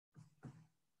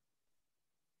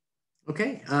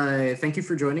Okay, thank you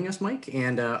for joining us, Mike.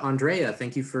 And Andrea,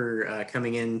 thank you for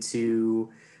coming in to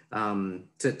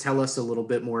tell us a little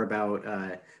bit more about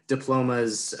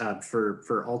diplomas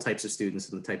for all types of students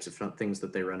and the types of things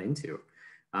that they run into.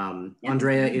 Yeah.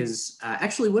 Andrea is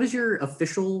actually, what is your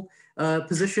official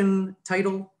position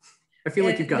title? I feel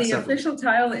like you've got The several. official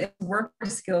title is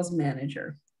Workforce Skills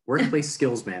Manager. Workplace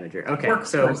Skills Manager. Okay,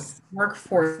 Workforce.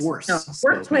 Workforce No, Skills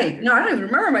workplace. Manager. No, I don't even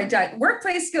remember my title.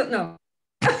 Workplace skill. No.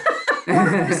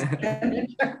 Workforce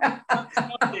Manager.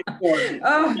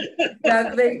 Oh,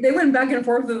 yeah, they went back and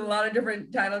forth with a lot of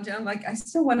different titles. I'm like, I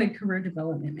still wanted Career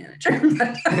Development Manager.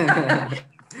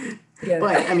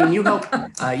 But I mean, you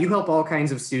help all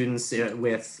kinds of students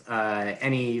with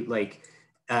any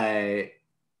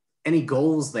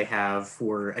goals they have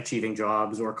for achieving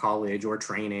jobs or college or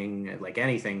training, like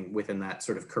anything within that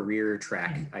sort of career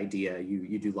track idea.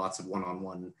 You do lots of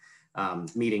one-on-one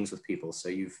meetings with people, so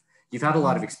you've had a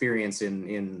lot of experience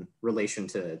in relation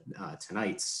to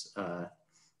tonight's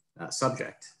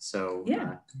subject. So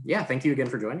yeah, thank you again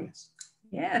for joining us.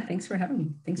 Yeah, thanks for having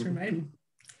me. Thanks for inviting me.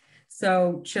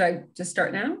 So should I just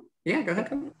start now? Yeah, go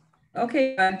ahead.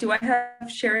 Okay. Do I have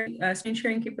screen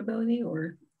sharing capability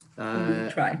or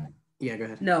try? Yeah, go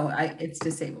ahead. No, it's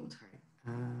disabled.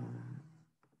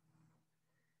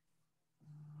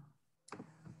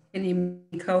 Can you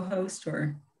co-host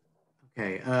or?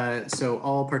 Okay, so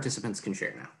all participants can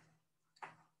share now.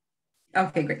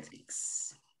 Okay, great,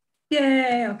 thanks.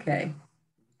 Yay, okay.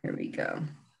 Here we go.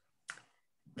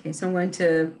 Okay, so I'm going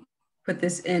to put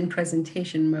this in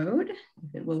presentation mode,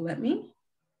 if it will let me.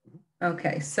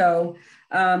 Okay, so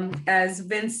as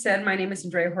Vince said, my name is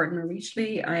Andrea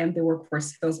Horton-Meriçli. I am the Workforce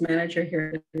Skills Manager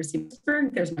here at the University of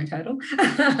Pittsburgh. There's my title.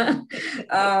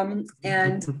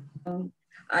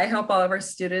 I help all of our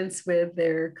students with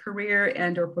their career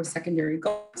and or post-secondary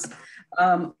goals,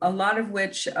 a lot of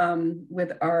which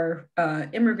with our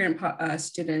immigrant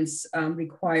students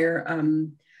require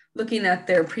looking at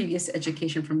their previous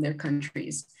education from their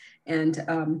countries and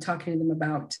talking to them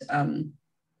about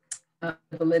the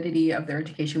validity of their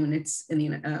education when it's in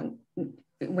the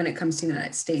when it comes to the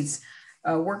United States,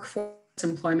 workforce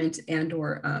employment and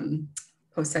or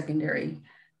post-secondary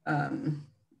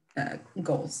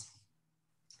goals.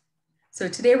 So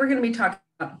today we're going to be talking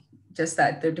about just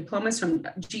that, the diplomas from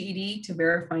GED to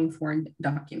verifying foreign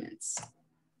documents.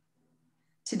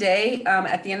 Today,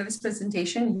 at the end of this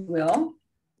presentation, you will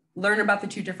learn about the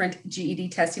two different GED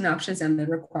testing options and the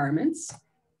requirements,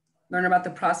 learn about the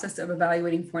process of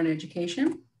evaluating foreign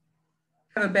education,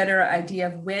 have a better idea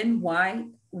of when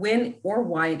or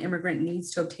why an immigrant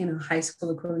needs to obtain a high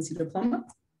school equivalency diploma,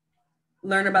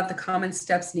 learn about the common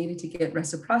steps needed to get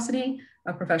reciprocity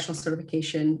of professional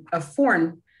certification, of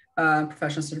foreign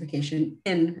professional certification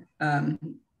in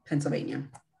Pennsylvania,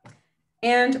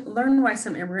 and learn why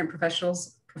some immigrant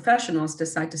professionals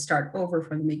decide to start over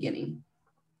from the beginning.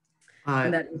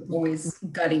 And that is always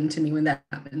gutting to me when that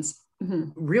happens.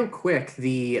 Real quick,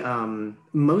 the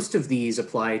most of these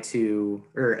apply to,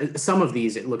 or some of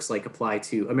these it looks like apply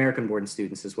to American-born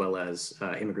students as well as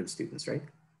immigrant students, right?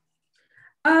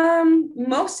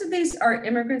 Most of these are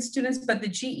immigrant students, but the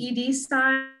GED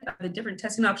side, the different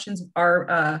testing options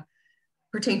are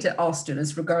pertain to all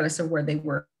students, regardless of where they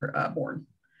were born.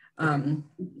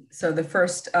 So the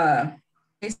first,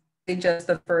 basically just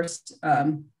the first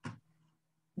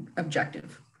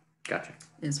objective. Gotcha.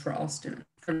 Is for all students,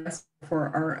 for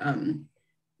our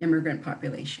immigrant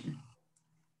population.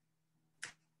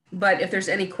 But if there's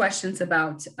any questions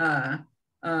about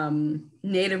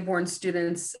native-born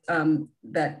students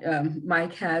that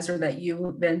Mike has or that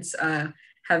you, Vince,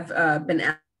 have been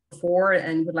asked before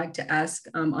and would like to ask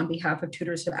on behalf of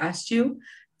tutors who asked you,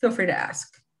 feel free to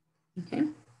ask, okay?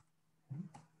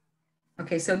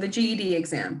 Okay, so the GED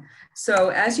exam. So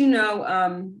as you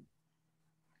know,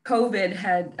 COVID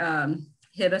had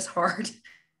hit us hard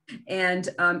and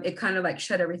it kind of like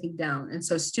shut everything down. And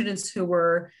so students who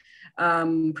were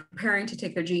preparing to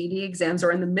take their GED exams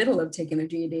or in the middle of taking their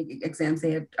GED exams,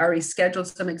 they had already scheduled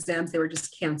some exams, they were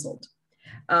just canceled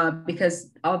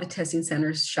because all the testing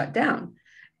centers shut down.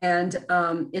 And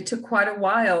it took quite a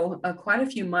while, quite a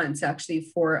few months actually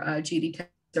for GED test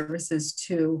services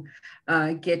to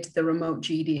get the remote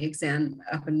GED exam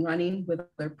up and running with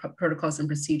their protocols and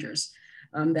procedures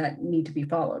that need to be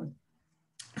followed.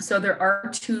 So there are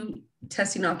two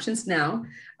testing options now,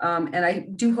 and I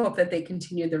do hope that they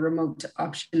continue the remote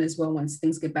option as well once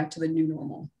things get back to the new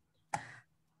normal.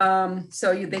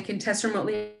 So they can test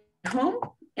remotely at home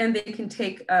and they can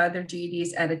take their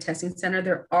GEDs at a testing center.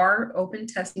 There are open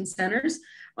testing centers,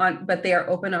 but they are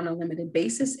open on a limited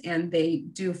basis and they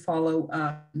do follow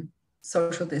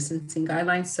social distancing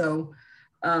guidelines. So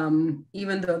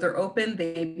even though they're open,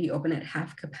 they may be open at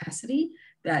half capacity,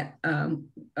 that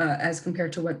as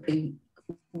compared to what they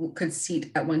could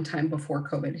seat at one time before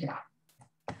COVID hit.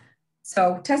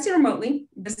 So testing remotely,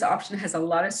 this option has a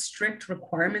lot of strict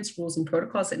requirements, rules, and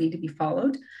protocols that need to be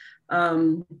followed.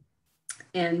 Well,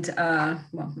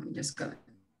 let me just go.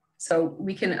 So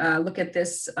we can look at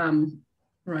this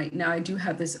right now. I do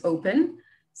have this open.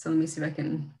 So let me see if I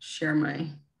can share my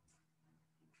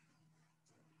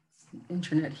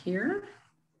internet here.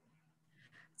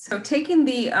 So taking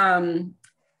the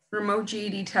remote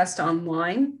GED test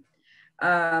online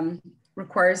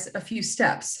requires a few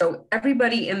steps. So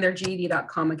everybody in their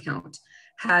GED.com account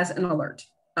has an alert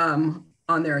on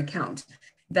their account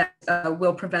that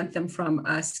will prevent them from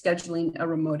scheduling a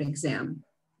remote exam.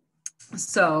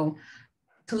 So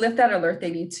to lift that alert,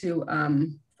 they need to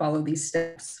follow these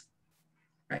steps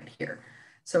right here.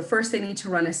 So first they need to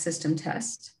run a system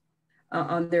test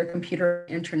on their computer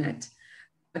internet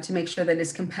to make sure that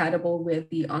it's compatible with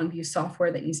the OnView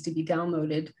software that needs to be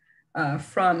downloaded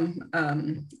from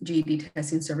GED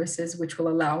testing services, which will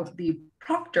allow the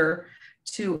proctor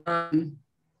to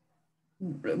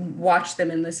watch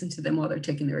them and listen to them while they're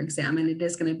taking their exam. And it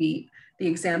is going to be, the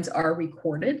exams are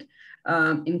recorded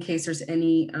in case there's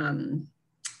any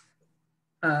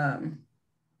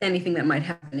anything that might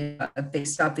happen. If they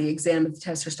stop the exam, if the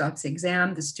tester stops the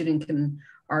exam, the student can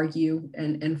argue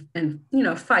and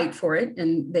fight for it,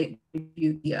 and they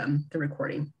review the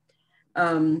recording.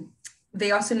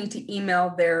 They also need to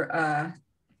email their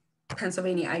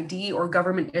Pennsylvania ID or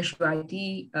government issue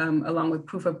ID along with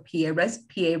proof of PA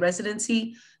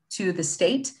residency to the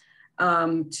state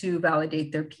to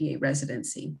validate their PA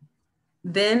residency.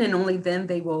 Then and only then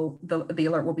the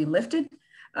alert will be lifted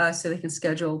so they can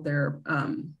schedule their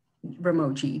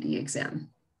remote GED exam.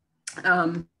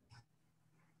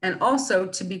 And also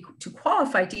to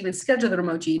qualify to even schedule the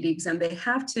remote GED exam, they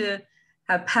have to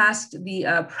have passed the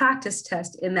practice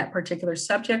test in that particular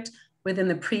subject within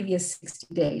the previous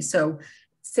 60 days. So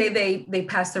say they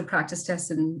passed their practice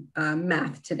test in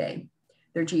math today,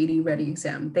 their GED ready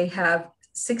exam. They have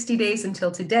 60 days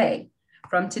until today,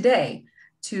 from today,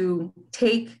 to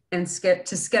take and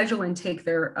schedule and take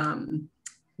their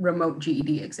remote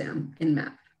GED exam in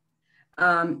math.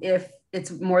 If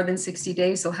it's more than 60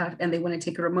 days, and they want to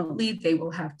take it remotely, they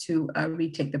will have to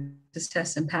retake the practice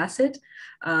test and pass it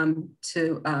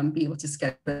to be able to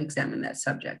schedule and examine that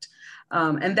subject.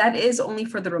 And that is only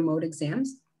for the remote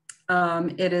exams.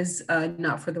 It is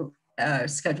not for the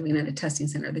scheduling at a testing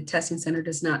center. The testing center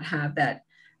does not have that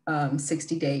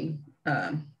 60-day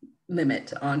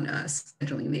limit on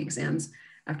scheduling the exams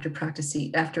after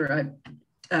passing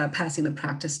the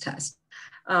practice test.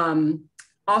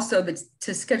 Also,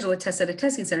 to schedule a test at a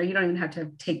testing center, you don't even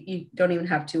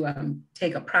have to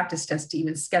take a practice test to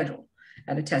even schedule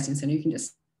at a testing center. You can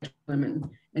just schedule them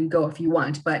and go if you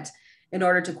want. But in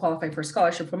order to qualify for a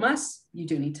scholarship from us, you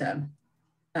do need to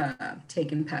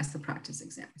take and pass the practice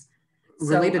exams.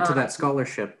 Related to that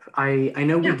scholarship, I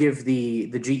know we give the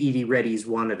GED readies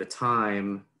one at a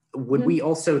time. Would we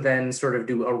also then sort of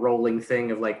do a rolling thing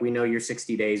of like, we know your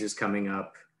 60 days is coming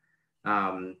up,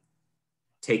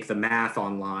 take the math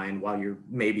online while you're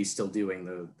maybe still doing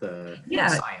the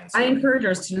science? I encourage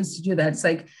our students to do that. It's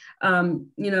like,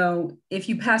 if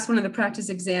you pass one of the practice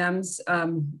exams,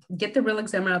 get the real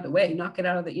exam out of the way, knock it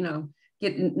out of the,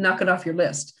 knock it off your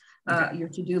list, your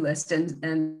to-do list,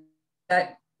 and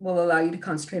that will allow you to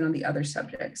concentrate on the other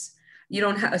subjects.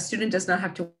 A student does not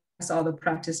have to pass all the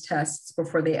practice tests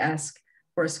before they ask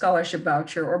for a scholarship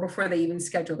voucher or before they even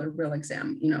schedule their real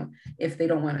exam, if they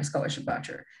don't want a scholarship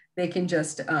voucher. They can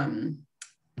just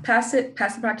pass the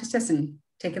practice test and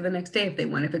take it the next day if they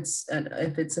want, if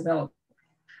it's available.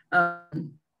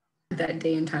 That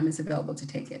day and time is available to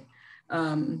take it.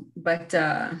 To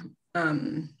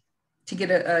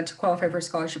get to qualify for a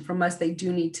scholarship from us, they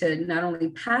do need to not only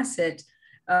pass it,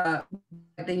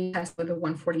 they need to pass with a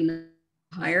 149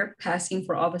 higher. Passing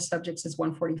for all the subjects is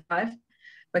 145.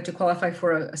 But to qualify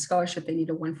for a scholarship, they need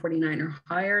a 149 or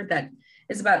higher. That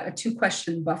is about a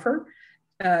 2-question buffer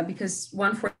because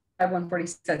 145,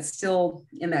 146, that's still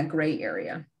in that gray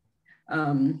area.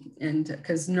 And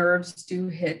because nerves do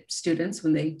hit students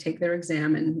when they take their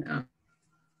exam, and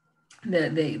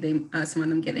some of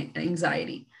them get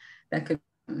anxiety that could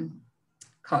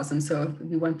cause them. So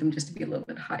we want them just to be a little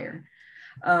bit higher.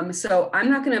 So I'm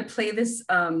not going to play this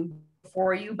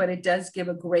for you, but it does give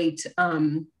a great,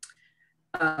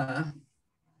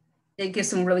 it gives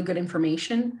some really good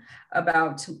information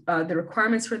about the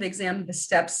requirements for the exam, the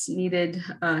steps needed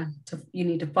you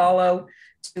need to follow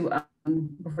to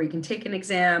before you can take an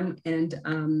exam,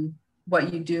 and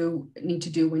what you need to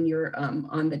do when you're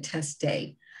on the test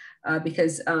day,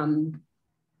 because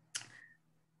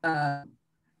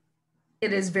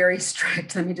it is very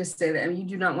strict. Let me just say that. I mean, you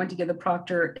do not want to give the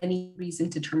proctor any reason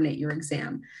to terminate your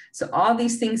exam. So all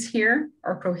these things here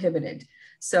are prohibited.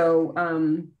 So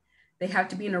they have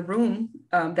to be in a room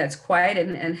that's quiet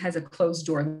and has a closed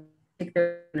door. Take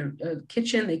it in a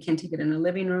kitchen, they can't take it in a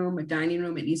living room, a dining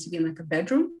room. It needs to be in like a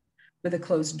bedroom with a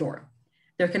closed door.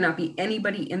 There cannot be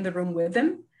anybody in the room with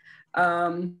them.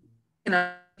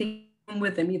 Cannot be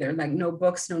with them either, like no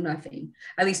books, no nothing,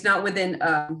 at least not within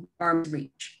arm's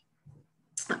reach.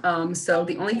 So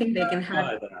the only thing they can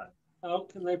have. That? How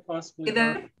can they possibly?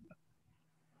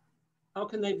 How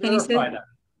can they Can verify that?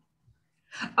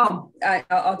 Oh,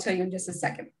 I'll tell you in just a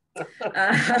second. The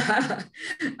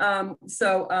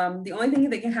only thing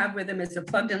they can have with them is a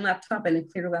plugged-in laptop and a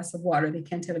clear glass of water. They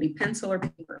can't have any pencil or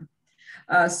paper.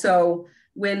 So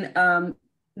when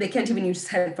they can't even use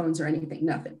headphones or anything,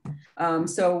 nothing.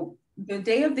 So the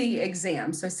day of the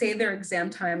exam, so say their exam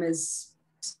time is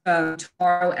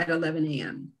tomorrow at 11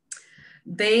 a.m.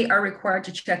 They are required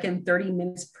to check in 30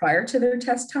 minutes prior to their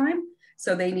test time.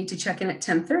 So they need to check in at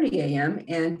 10:30 a.m.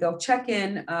 and they'll check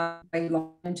in by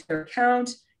logging into their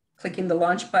account, clicking the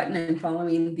launch button and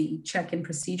following the check-in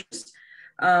procedures.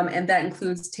 And that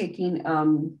includes taking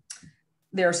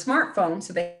their smartphone,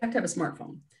 so they have to have a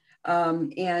smartphone,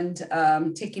 and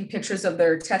taking pictures of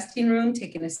their testing room,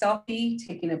 taking a selfie,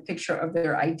 taking a picture of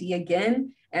their ID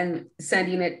again, and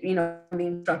sending it, the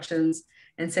instructions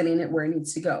and sending it where it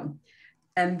needs to go.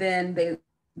 And then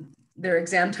their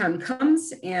exam time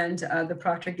comes and the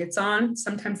proctor gets on.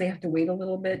 Sometimes they have to wait a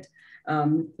little bit.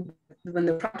 When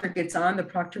the proctor gets on, the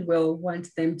proctor will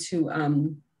want them to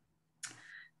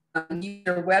use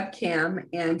their webcam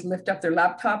and lift up their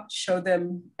laptop, show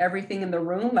them everything in the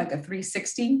room, like a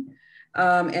 360,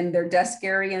 and their desk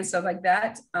area and stuff like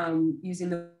that, using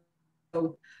the,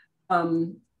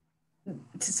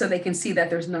 so they can see that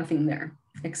there's nothing there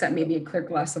except maybe a clear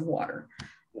glass of water.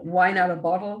 Why not a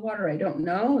bottle of water? I don't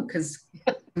know, because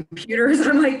computers,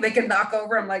 I'm like, they can knock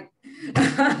over. I'm like,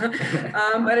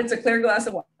 but it's a clear glass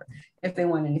of water if they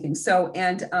want anything. So,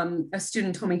 and a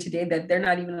student told me today that they're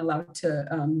not even allowed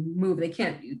to move. They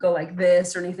can't go like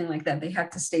this or anything like that. They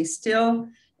have to stay still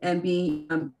and be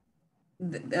in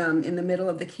the middle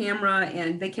of the camera,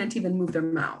 and they can't even move their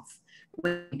mouth.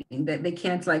 They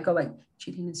can't like go like,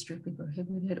 cheating is strictly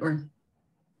prohibited, or,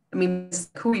 I mean,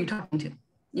 who are you talking to?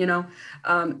 You don't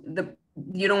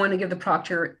want to give the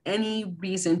proctor any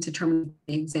reason to terminate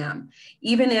the exam,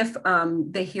 even if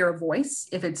they hear a voice.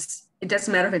 It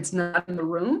doesn't matter if it's not in the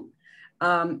room.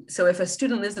 So if a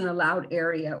student lives in a loud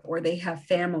area or they have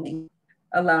a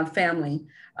loud family,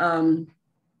 they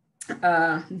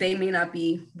may not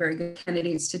be very good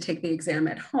candidates to take the exam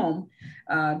at home,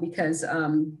 because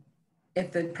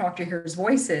if the proctor hears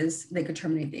voices, they could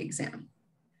terminate the exam.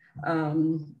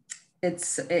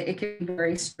 It can be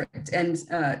very strict. And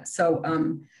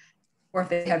or if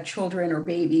they have children or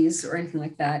babies or anything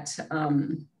like that,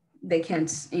 they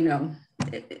can't,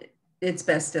 it's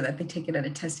best that they take it at a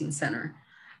testing center.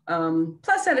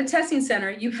 Plus at a testing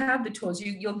center, you have the tools.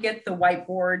 You'll get the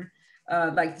whiteboard,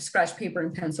 like the scratch paper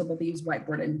and pencil, but they use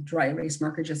whiteboard and dry erase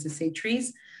marker just to save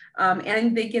trees.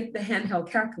 And they get the handheld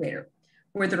calculator.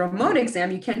 Where the remote exam,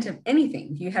 you can't have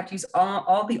anything. You have to use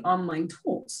all the online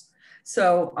tools.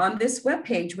 So on this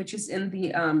webpage, which is in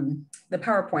the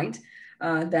PowerPoint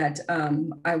that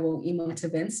I will email to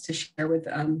Vince to share with,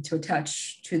 to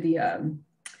attach to the,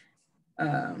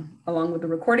 along with the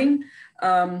recording,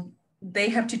 they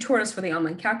have tutorials for the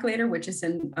online calculator, which is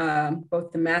in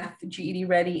both the math GED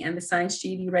ready and the science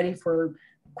GED ready for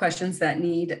questions that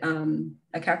need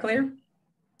a calculator.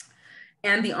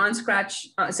 And the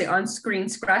on-screen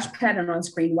scratch pad and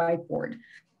on-screen whiteboard,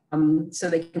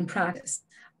 so they can practice.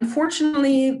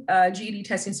 Unfortunately, GED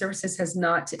Testing Services has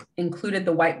not included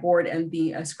the whiteboard and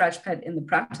the scratch pad in the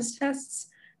practice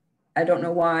tests. I don't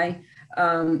know why,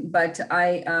 but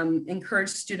I encourage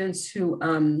students who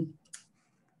know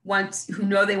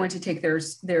they want to take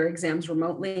their exams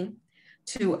remotely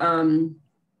to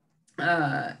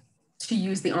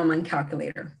use the online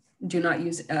calculator. Do not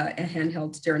use a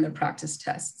handheld during their practice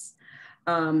tests.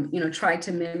 Try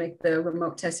to mimic the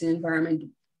remote testing environment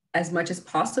as much as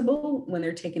possible when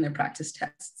they're taking their practice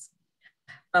tests.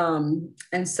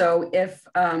 And so if,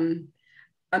 of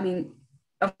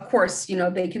course,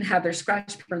 they can have their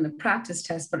scratch paper in the practice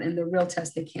test, but in the real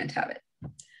test, they can't have it.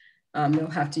 They'll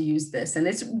have to use this. And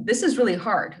this is really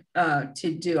hard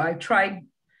to do. I tried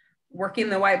working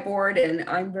the whiteboard, and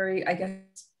I'm very, I guess,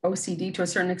 OCD to a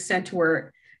certain extent, to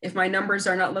where if my numbers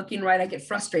are not looking right, I get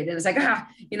frustrated. It's like, I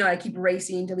keep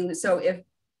erasing, deleting. So if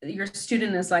your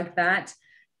student is like that,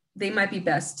 they might be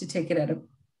best to take it at a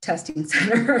testing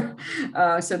center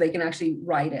so they can actually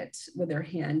write it with their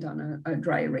hand on a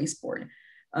dry erase board,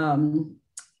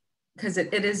 because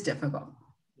it is difficult.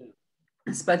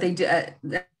 But they do,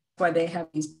 that's why they have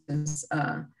these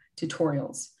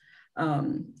tutorials.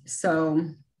 So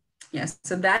yes,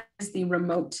 so that is the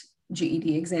remote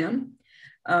GED exam.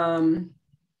 Let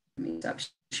me stop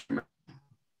sharing my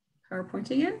PowerPoint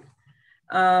again.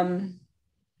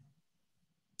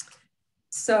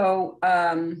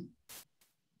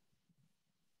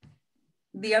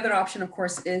 The other option, of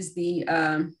course, is the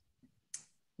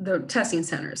testing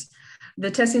centers. The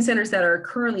testing centers that are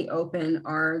currently open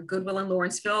are Goodwill and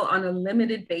Lawrenceville on a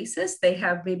limited basis. They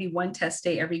have maybe one test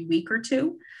day every week or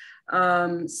two.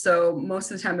 So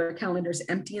most of the time their calendar is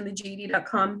empty in the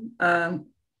GED.com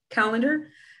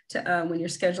calendar when you're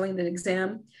scheduling the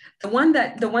exam. The ones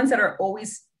that are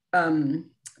always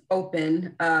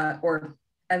open, or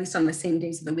at least on the same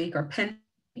days of the week, are Penn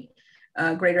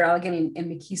Greater Allegheny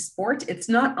and McKeesport. It's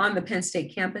not on the Penn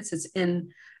State campus. It's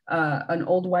in an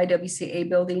old YWCA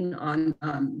building on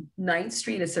 9th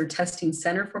Street. It's their testing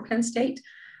center for Penn State.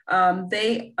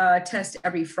 They test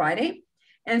every Friday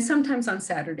and sometimes on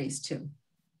Saturdays too.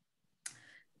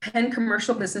 Penn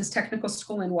Commercial Business Technical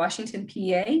School in Washington,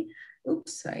 PA.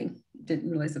 Oops, I didn't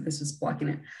realize that this was blocking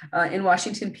it. In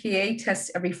Washington, PA,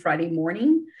 tests every Friday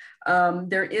morning.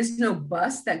 There is no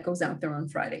bus that goes out there on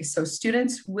Friday. So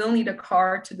students will need a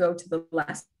car to go to the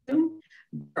last two.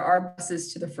 There are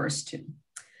buses to the first two.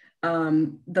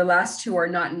 The last two are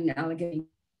not in Allegheny.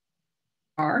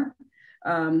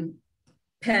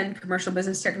 Penn Commercial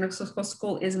Business Technical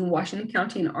School is in Washington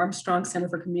County, and Armstrong Center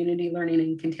for Community Learning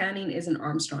and Contaning is in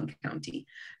Armstrong County.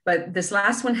 But this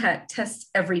last one had tests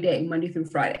every day, Monday through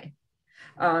Friday.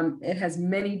 It has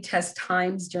many test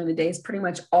times during the day. It's pretty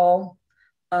much all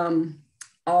open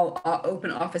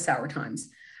office hour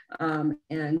times.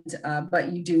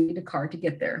 But you do need a car to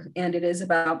get there. And it is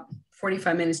about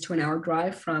 45 minutes to an hour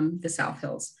drive from the South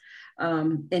Hills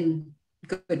in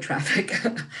good traffic.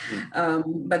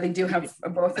 But they do have,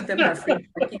 both of them have free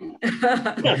parking.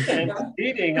 And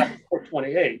speeding up to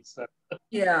 428. So.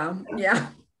 Yeah.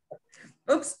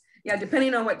 Oops. Yeah,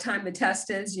 depending on what time the test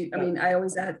is, I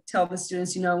always tell the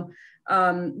students, you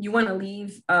want to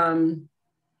leave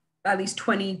at least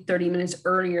 20, 30 minutes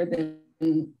earlier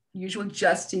than usual,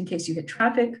 just in case you hit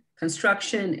traffic,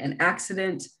 construction, an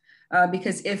accident.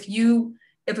 Because if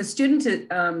a student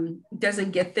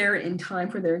doesn't get there in time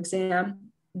for their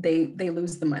exam, they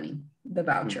lose the money, the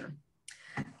voucher.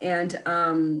 And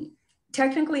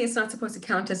technically it's not supposed to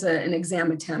count as an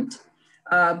exam attempt.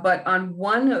 But on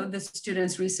one of the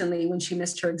students recently, when she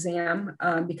missed her exam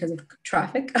because of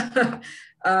traffic,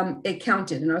 it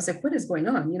counted. And I was like, what is going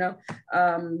on?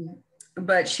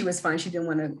 But she was fine. She didn't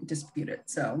want to dispute it.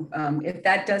 So if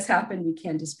that does happen, we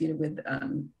can dispute it with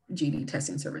GED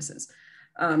testing services.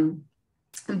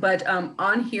 But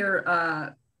on here,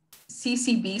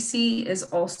 CCBC is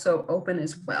also open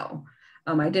as well.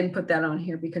 I didn't put that on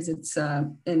here because it's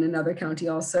in another county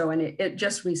also. And it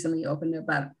just recently opened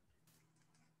about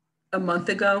a month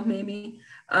ago, maybe.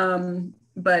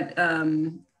 But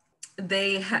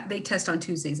they test on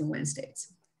Tuesdays and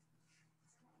Wednesdays.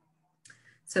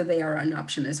 So they are an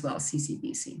option as well,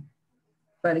 CCBC.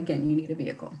 But again, you need a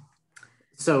vehicle.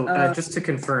 So just to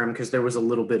confirm, because there was a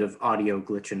little bit of audio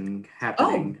glitching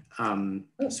happening.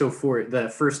 So for the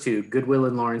first two, Goodwill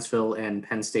in Lawrenceville and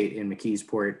Penn State in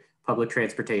McKeesport, public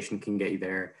transportation can get you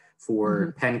there.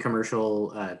 For Penn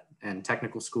Commercial and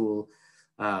Technical School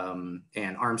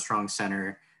and Armstrong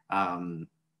Center,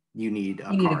 you need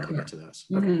a car to get to those.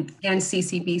 Okay. And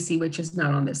CCBC, which is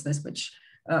not on this list, which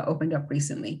opened up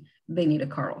recently, they need a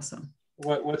car also.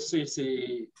 What's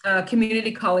CC?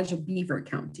 Community College of Beaver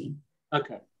County.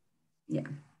 Okay. Yeah.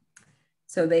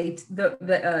 So the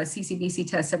CCBC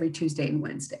tests every Tuesday and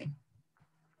Wednesday.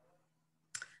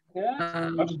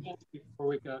 Yeah. Before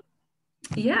we go.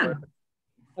 Yeah.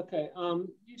 Okay.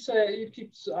 You say you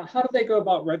keep. How do they go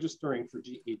about registering for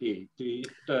GED?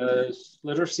 Does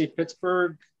Literacy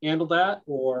Pittsburgh handle that,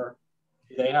 or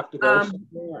do they have to go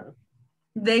somewhere?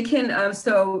 They can,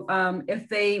 if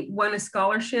they want a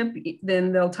scholarship,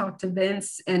 then they'll talk to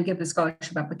Vince and get the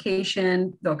scholarship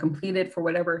application. They'll complete it for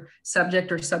whatever subject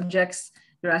or subjects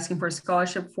they're asking for a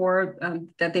scholarship for,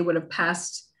 that they would have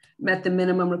met the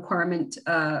minimum requirement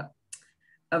of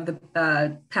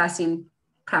the passing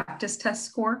practice test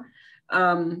score.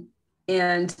 And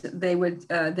they would,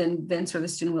 then Vince or the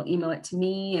student will email it to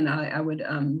me, and I would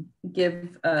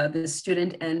give the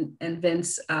student and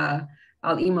Vince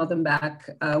I'll email them back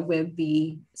with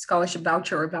the scholarship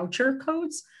voucher or voucher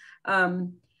codes.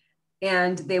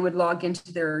 And they would log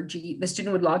into the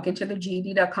student would log into their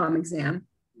GED.com exam.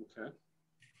 Okay.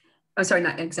 I'm sorry,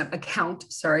 not exam,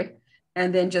 account, sorry.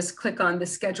 And then just click on the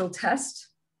schedule test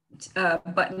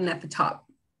button at the top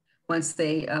once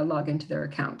they log into their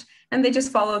account. And they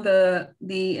just follow the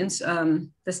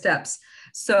steps.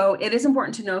 So it is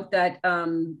important to note that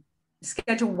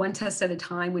schedule one test at a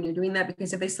time when you're doing that,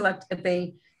 because if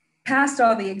they passed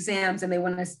all the exams and they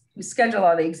want to schedule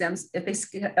all the exams, if they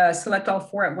select all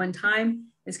 4 at one time,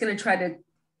 it's going to try to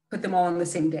put them all on the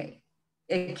same day.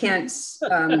 It can't,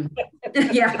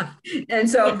 yeah. And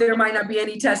so there might not be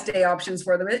any test day options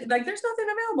for them. Like there's nothing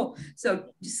available. So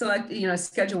select,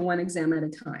 schedule one exam at a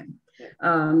time.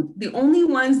 The only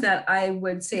ones that I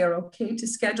would say are okay to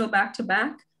schedule back to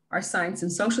back are science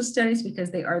and social studies,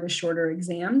 because they are the shorter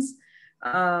exams.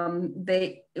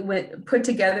 They put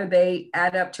together, they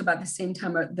add up to about the same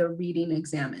time the reading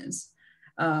exam is.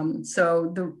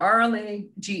 So the RLA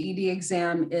GED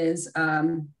exam is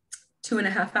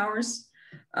 2.5 hours.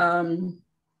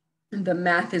 The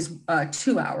math is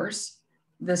 2 hours.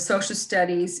 The social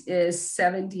studies is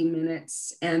 70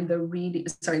 minutes, and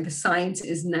the science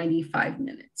is 95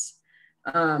 minutes.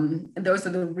 And those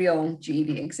are the real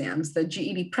GED exams. The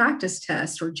GED practice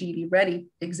test or GED ready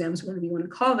exams, whatever you want to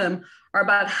call them, are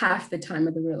about half the time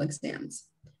of the real exams.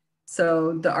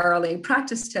 So the RLA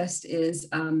practice test is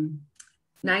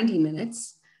 90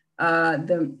 minutes.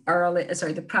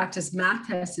 The practice math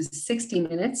test is 60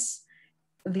 minutes.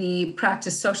 The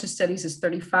practice social studies is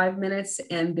 35 minutes,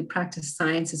 and the practice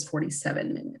science is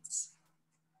 47 minutes.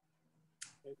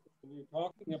 When you're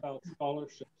talking about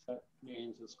scholarships, that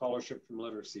means a scholarship from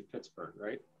Literacy Pittsburgh,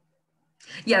 right?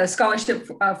 Yeah, the scholarship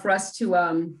for us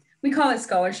to, we call it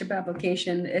scholarship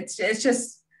application. It's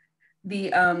just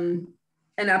the,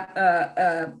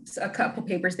 a couple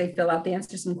papers they fill out, they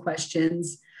answer some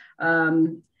questions,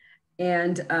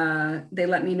 and they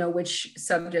let me know which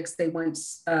subjects they want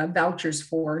vouchers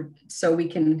for, so we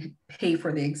can pay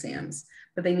for the exams.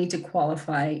 But they need to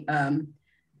qualify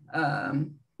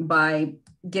by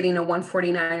getting a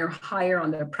 149 or higher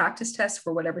on their practice test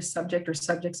for whatever subject or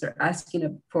subjects they're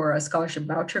asking for a scholarship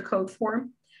voucher code for.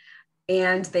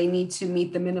 And they need to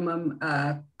meet the minimum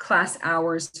class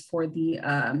hours for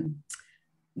the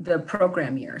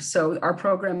program year. So our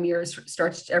program year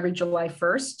starts every July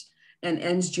 1st and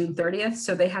ends June 30th.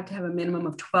 So they have to have a minimum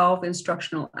of 12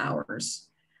 instructional hours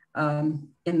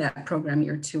in that program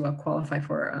year to qualify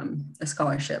for a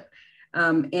scholarship.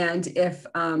 And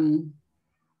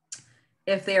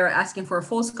if they are asking for a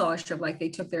full scholarship, like they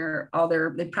took they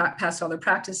passed all their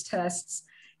practice tests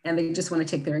and they just want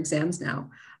to take their exams now,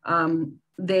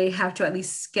 they have to at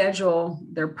least schedule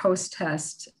their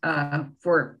post-test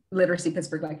for Literacy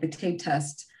Pittsburgh, like the TAPE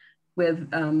test, with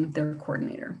their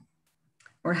coordinator,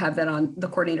 or have that on, the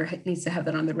coordinator needs to have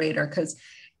that on the radar, because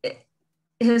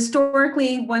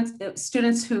historically, once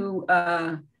students who,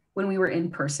 when we were in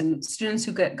person, students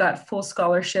who got full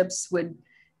scholarships would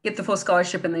get the full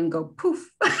scholarship and then go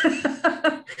poof,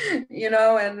 and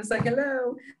it's like,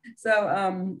 hello.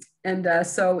 So,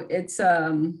 so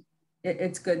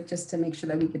it's good just to make sure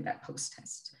that we get that post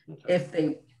test.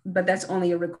 Okay. But that's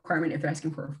only a requirement if they're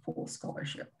asking for a full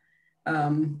scholarship.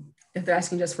 If they're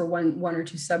asking just for one or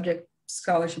two subject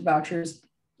scholarship vouchers,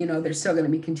 they're still going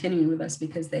to be continuing with us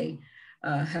because they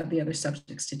have the other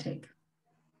subjects to take.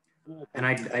 And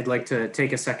I'd like to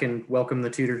take a second, welcome the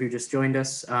tutor who just joined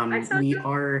us. We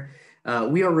are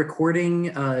recording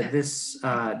this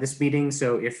meeting,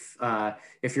 so if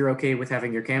you're okay with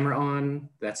having your camera on,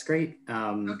 that's great.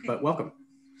 Okay. But welcome.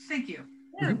 Thank you.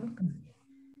 Yeah.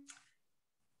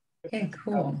 Okay,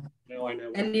 cool. Now I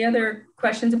know. Any other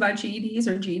questions about GEDs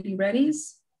or GED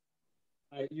readies?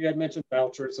 You had mentioned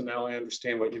vouchers, and now I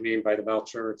understand what you mean by the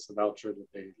voucher. It's the voucher that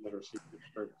they Literacy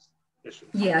Pittsburgh's issues.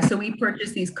 Yeah, so we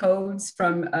purchase these codes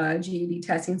from GED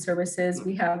testing services.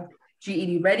 We have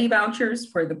GED ready vouchers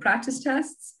for the practice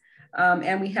tests,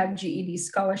 and we have GED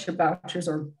scholarship vouchers,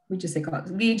 or we just say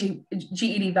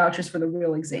GED vouchers for the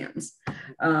real exams.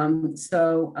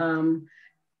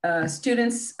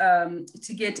 Students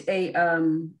to get a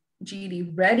GED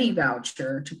ready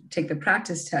voucher to take the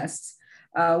practice tests,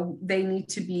 they need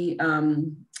to be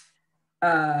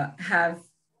have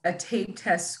a TAPE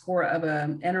test score of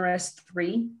a NRS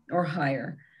 3 or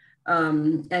higher.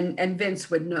 And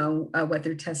Vince would know what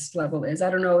their test level is.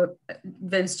 I don't know,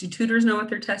 Vince, do tutors know what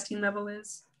their testing level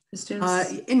is? The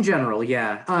students? In general,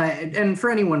 yeah. And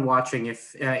for anyone watching,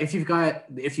 if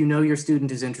you know your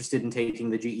student is interested in taking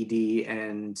the GED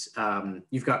and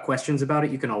you've got questions about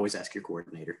it, you can always ask your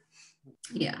coordinator.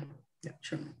 Yeah,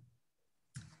 sure.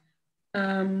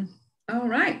 All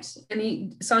right.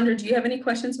 Sandra, do you have any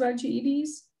questions about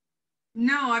GEDs?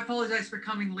 No, I apologize for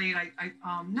coming late.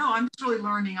 No, I'm just really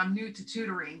learning. I'm new to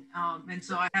tutoring. And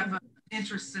so I have an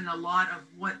interest in a lot of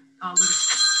what,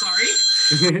 sorry.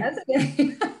 That's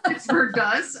okay. Pittsburgh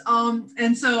does.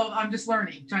 And so I'm just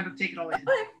learning, trying to take it all in.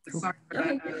 Okay. Sorry for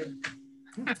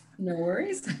that. No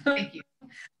worries. Thank you.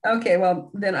 Okay, well,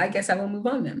 then I guess I will move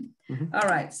on then. Mm-hmm. All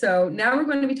right, so now we're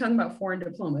going to be talking about foreign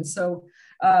diplomas. So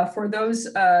for those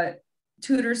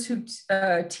tutors who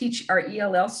teach our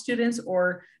ELL students,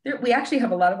 or we actually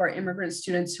have a lot of our immigrant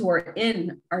students who are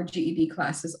in our GED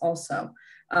classes also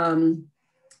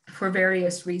for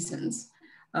various reasons,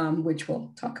 which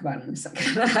we'll talk about in a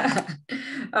second.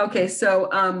 Okay,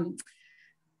 so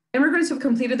immigrants who've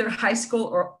completed their high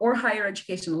school or higher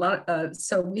education,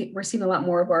 so we're seeing a lot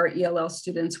more of our ELL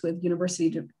students with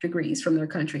university degrees from their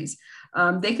countries.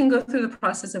 They can go through the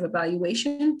process of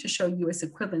evaluation to show US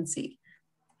equivalency.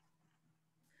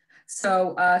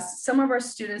 So some of our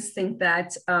students think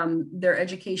that their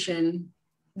education,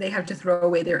 they have to throw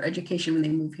away their education when they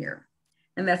move here.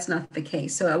 And that's not the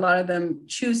case. So a lot of them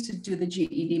choose to do the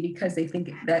GED because they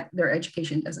think that their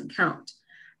education doesn't count.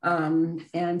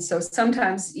 And so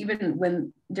sometimes even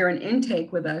when they're in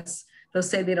intake with us, they'll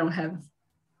say they don't have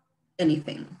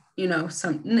anything,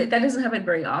 that doesn't happen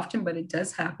very often, but it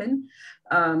does happen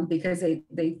because they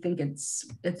think it's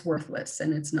worthless,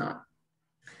 and it's not,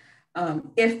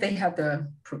 if they have the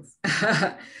proof.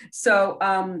 So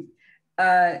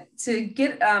to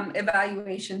get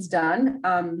evaluations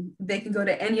done, they can go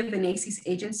to any of the NACES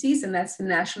agencies, and that's the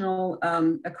nationally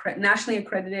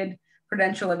accredited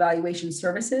Credential Evaluation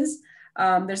Services.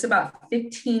 There's about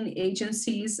 15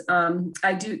 agencies.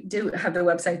 I do have their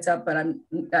websites up, but I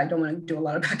don't want to do a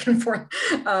lot of back and forth.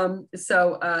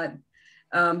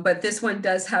 But this one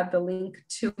does have the link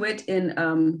to it in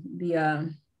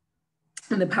the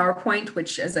PowerPoint,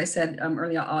 which, as I said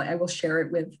earlier, I will share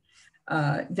it with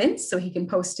Vince so he can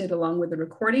post it along with the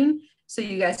recording, so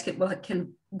you guys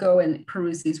can go and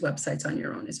peruse these websites on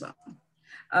your own as well.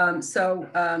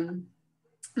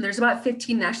 There's about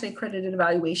 15 nationally accredited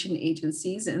evaluation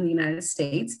agencies in the United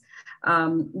States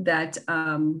that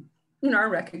are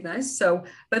recognized. So,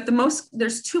 but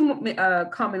there's two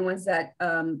common ones that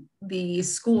the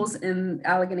schools in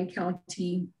Allegheny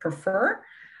County prefer.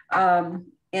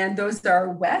 And those are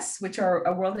WES, which are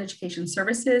World Education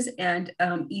Services, and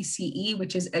ECE,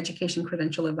 which is Education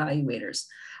Credential Evaluators.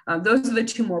 Those are the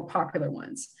two more popular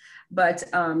ones. But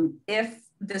if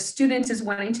the student is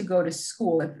wanting to go to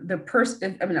school, if the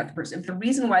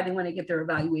reason why they want to get their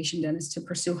evaluation done is to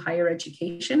pursue higher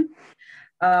education,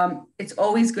 it's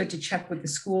always good to check with the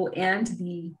school and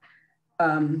the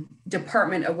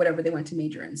department of whatever they want to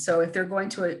major in. So if they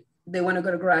want to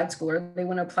go to grad school, or they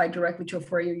want to apply directly to a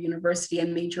four-year university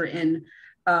and major in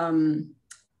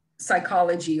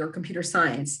psychology or computer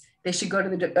science, they should go to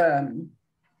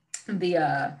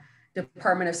the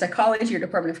Department of Psychology or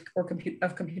Department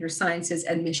of Computer Sciences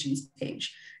admissions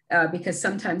page, because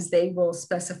sometimes they will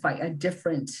specify a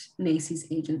different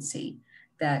NACES agency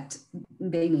that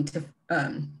they need to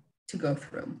go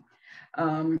through.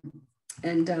 I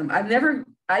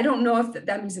don't know if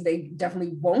that means that they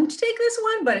definitely won't take this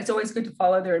one, but it's always good to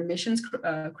follow their admissions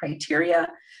criteria,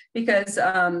 because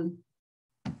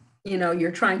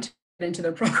you're trying to get into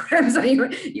their programs, so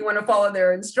you want to follow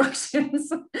their instructions.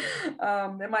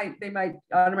 They might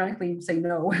automatically say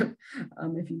no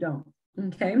if you don't.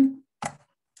 Okay.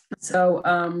 So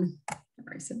I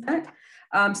said that.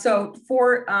 So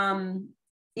for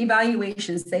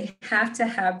evaluations, they have to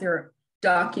have their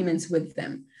documents with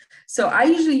them. So I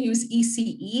usually use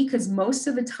ECE because most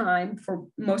of the time, for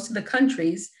most of the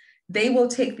countries, they will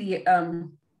take the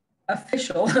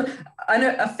officially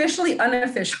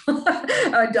unofficial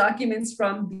documents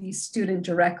from the student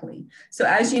directly. So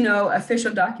as you know,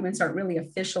 official documents aren't really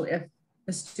official if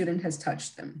the student has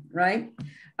touched them, right?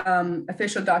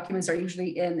 Official documents are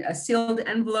usually in a sealed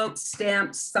envelope,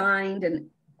 stamped, signed, and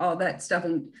all that stuff,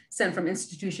 and sent from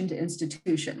institution to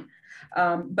institution.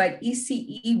 But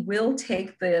ECE will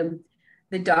take the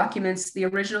documents, the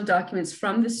original documents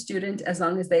from the student, as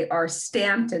long as they are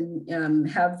stamped and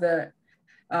have the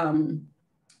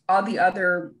all the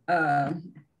other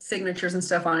signatures and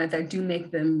stuff on it that do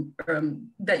make them,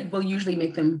 that will usually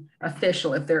make them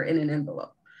official if they're in an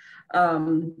envelope.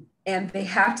 And they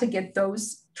have to get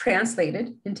those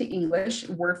translated into English,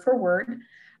 word for word.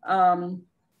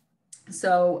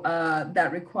 So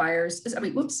that requires,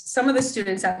 some of the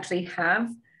students actually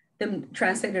have them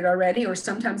translated already, or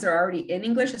sometimes they're already in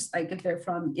English, just like if they're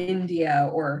from India,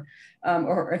 or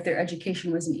if their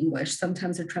education was in English,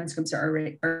 sometimes their transcripts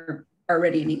are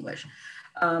already in English.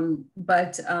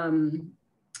 but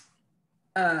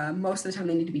most of the time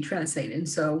they need to be translated. And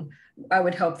so I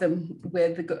would help them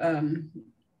with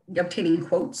obtaining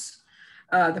quotes,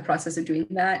 the process of doing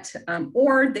that,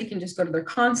 or they can just go to their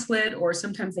consulate, or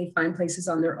sometimes they find places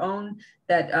on their own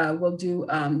that will do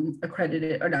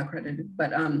accredited, or not accredited,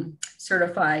 but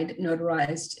certified,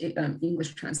 notarized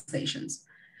English translations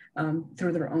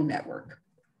through their own network.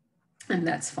 And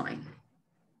that's fine.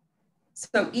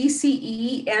 So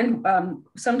ECE and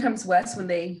sometimes Wes, when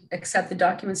they accept the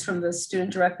documents from the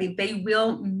student directly, they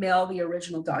will mail the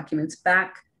original documents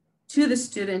back to the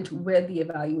student with the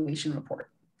evaluation report.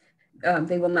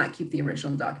 They will not keep the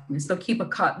original documents. They'll keep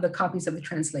the copies of the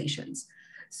translations.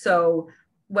 So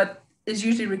what is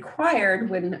usually required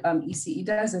when ECE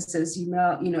does this is you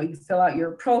fill out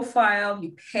your profile,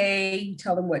 you pay, you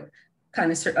tell them what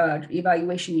kind of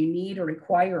evaluation you need or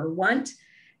require or want,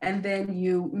 and then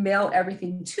you mail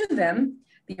everything to them,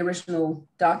 the original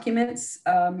documents,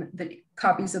 the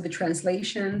copies of the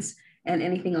translations, and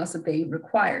anything else that they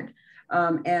required.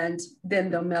 And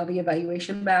then they'll mail the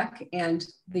evaluation back and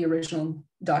the original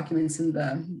documents in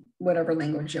the whatever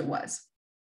language it was.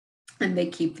 And they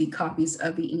keep the copies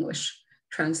of the English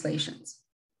translations.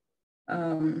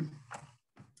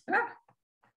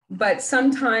 But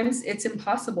sometimes it's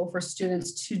impossible for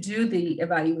students to do the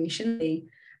evaluation. They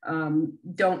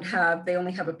they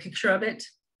only have a picture of it,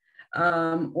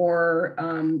 or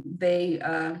they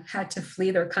had to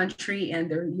flee their country and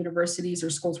their universities or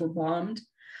schools were bombed.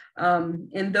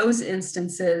 In those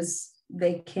instances,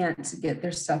 they can't get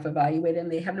their stuff evaluated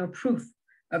and they have no proof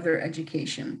of their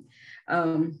education.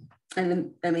 And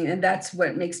that's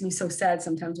what makes me so sad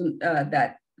sometimes when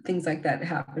that things like that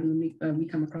happen when we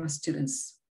come across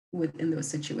students within those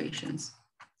situations.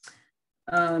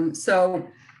 So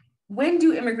when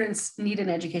do immigrants need an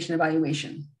education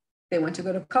evaluation? They want to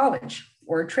go to college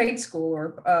or a trade school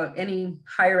or any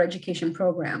higher education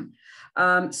program.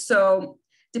 So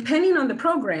depending on the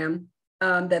program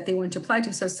that they want to apply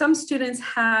to. So some students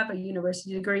have a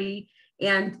university degree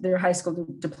and their high school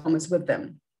diplomas with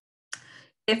them.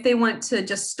 If they want to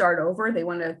just start over, they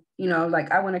want to,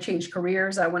 I want to change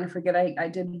careers. I want to forget I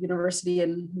did university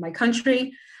in my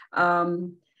country.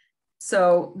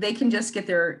 So they can just get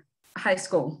their high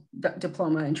school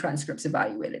diploma and transcripts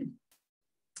evaluated.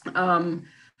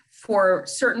 For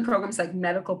certain programs like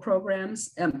medical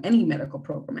programs, any medical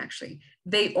program actually,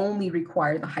 they only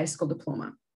require the high school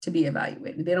diploma to be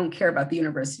evaluated. They don't care about the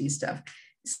university stuff.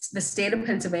 The state of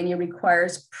Pennsylvania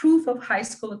requires proof of high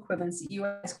school equivalency,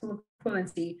 US high school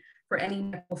equivalency for any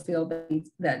medical field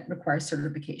that requires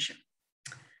certification.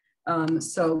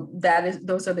 So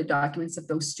those are the documents that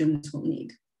those students will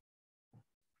need,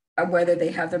 whether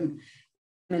they have them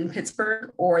in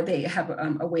Pittsburgh or they have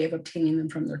a way of obtaining them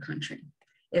from their country.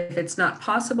 If it's not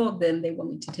possible, then they will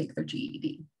need to take their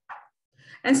GED.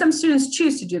 And some students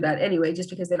choose to do that anyway, just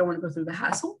because they don't want to go through the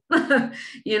hassle,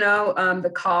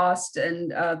 the cost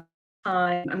and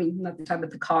time, not the time,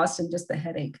 but the cost and just the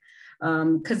headache.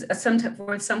 Because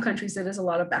for some countries, it is a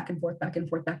lot of back and forth, back and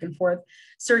forth, back and forth.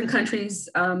 Certain countries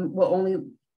will only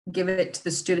give it to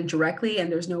the student directly, and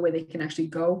there's no way they can actually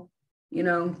go,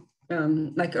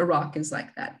 like Iraq is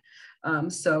like that.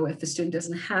 So if the student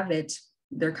doesn't have it,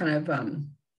 they're kind of,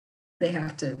 they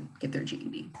have to get their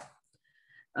GED.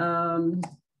 I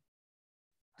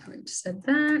just said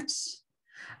that.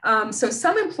 So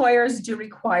some employers do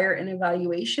require an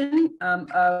evaluation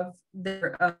of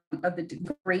the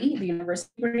degree, the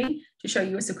university degree, to show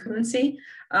US equivalency.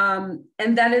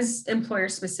 And that is employer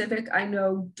specific. I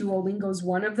know Duolingo is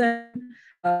one of them.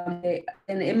 And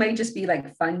it might just be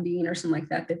like funding or something like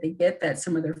that they get, that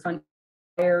some of their funding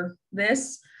require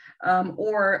this,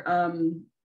 or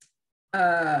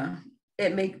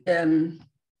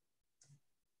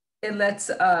it lets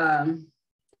a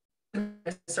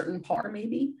certain par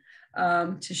maybe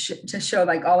to show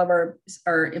like all of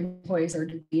our employees are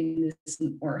doing this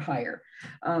or higher.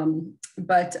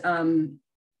 But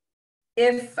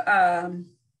if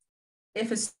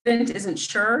a student isn't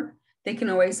sure, they can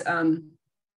always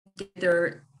get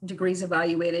their degrees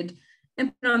evaluated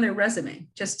and put it on their resume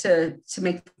just to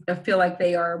make them feel like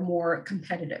they are more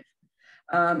competitive.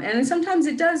 And sometimes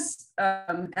it does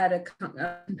add a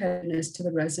competitiveness to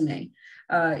the resume.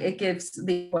 It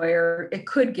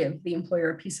could give the employer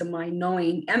a peace of mind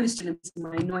knowing, and the student a peace of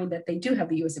mind knowing that they do have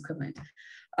the US equivalent.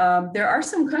 There are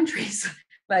some countries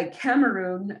like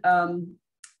Cameroon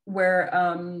where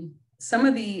some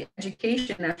of the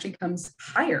education actually comes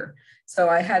higher. So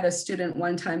I had a student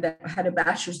one time that had a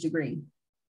bachelor's degree.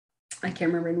 I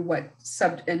can't remember in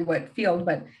what field,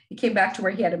 but he came back to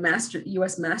where he had a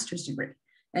US master's degree.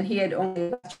 and he had only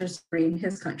a bachelor's degree in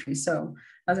his country. So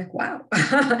I was like, wow,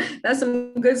 that's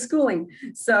some good schooling.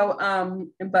 So,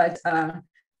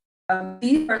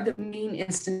 these are the main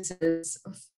instances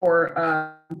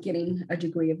for getting a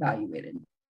degree evaluated.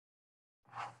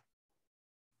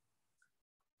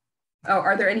 Oh,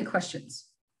 are there any questions?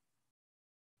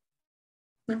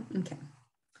 No? Okay.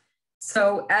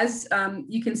 So as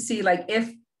you can see, like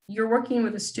if you're working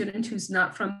with a student who's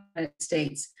not from the United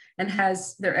States and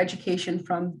has their education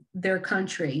from their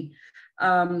country,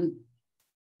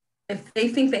 if they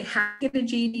think they have to get a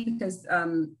GED because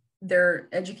their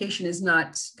education is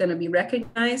not going to be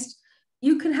recognized,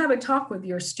 you can have a talk with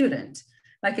your student.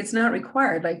 Like it's not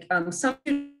required. Like some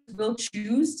students will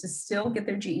choose to still get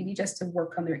their GED just to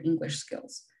work on their English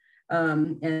skills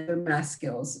and their math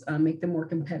skills, make them more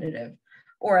competitive.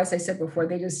 Or as I said before,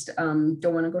 they just don't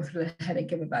want to go through the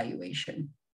headache of evaluation.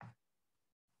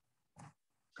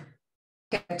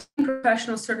 Okay,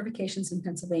 professional certifications in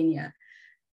Pennsylvania.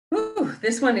 Ooh,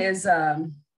 this one is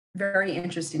very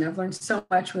interesting. I've learned so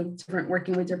much with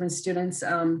working with different students,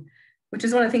 which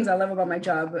is one of the things I love about my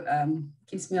job.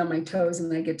 Keeps me on my toes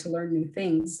and I get to learn new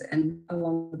things and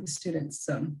along with the students.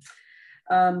 So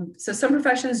some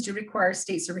professions do require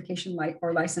state certification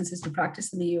or licenses to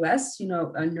practice in the US, you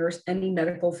know, a nurse, any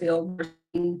medical field,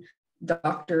 nursing,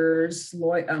 doctors,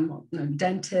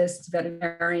 dentists,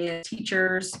 veterinarians,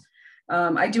 teachers.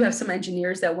 I do have some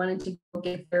engineers that wanted to go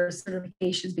get their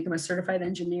certifications, become a certified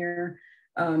engineer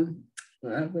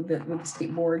with the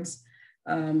state boards.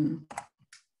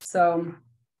 So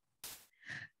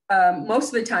most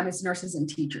of the time it's nurses and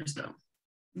teachers though.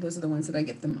 Those are the ones that I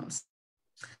get the most.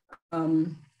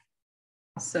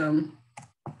 So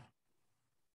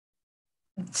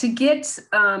to get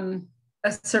a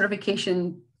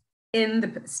certification in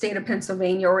the state of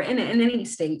Pennsylvania or in any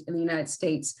state in the United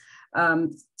States,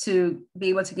 to be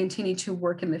able to continue to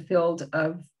work in the field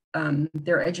of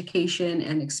their education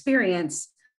and experience,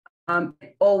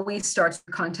 it always starts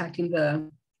contacting the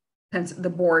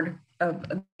board of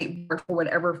for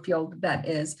whatever field that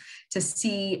is to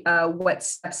see what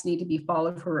steps need to be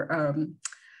followed for,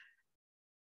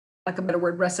 like a better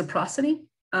word, reciprocity.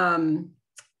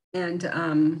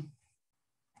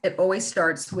 It always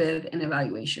starts with an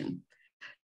evaluation.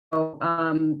 So,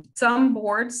 some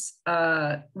boards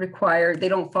require, they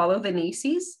don't follow the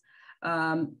NACEs,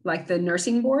 like the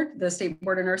nursing board, the State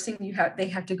Board of Nursing, they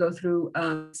have to go through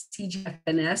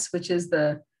CGFNS, which is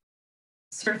the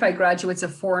Certified Graduates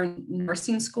of Foreign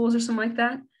Nursing Schools or something like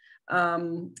that.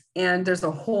 And there's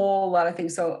a whole lot of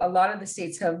things. So a lot of the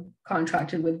states have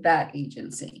contracted with that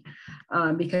agency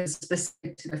because it's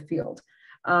specific to the field.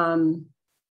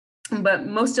 But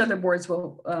most other boards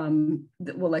will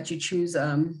let you choose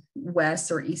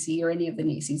WES or EC or any of the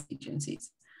NACES agencies.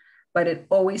 But it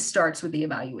always starts with the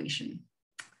evaluation.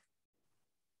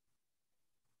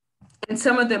 And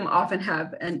some of them often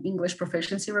have an English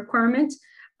proficiency requirement.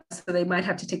 So they might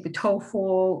have to take the TOEFL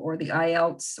or the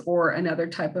IELTS or another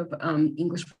type of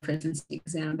English proficiency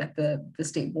exam that the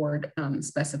state board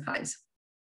specifies.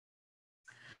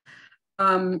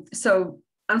 So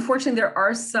unfortunately, there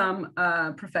are some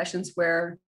professions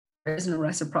where there isn't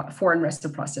a foreign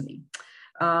reciprocity.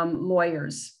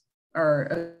 Lawyers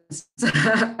are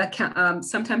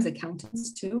sometimes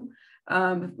accountants too,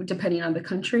 depending on the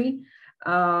country.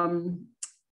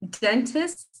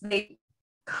 Dentists, they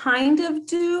kind of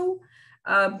do,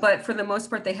 but for the most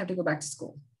part, they have to go back to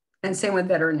school. And same with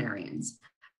veterinarians.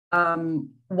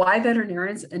 Why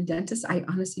veterinarians and dentists? I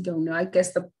honestly don't know. I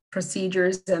guess the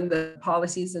procedures and the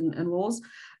policies and rules,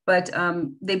 but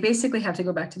they basically have to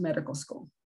go back to medical school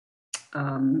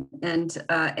and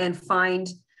find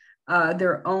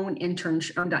their own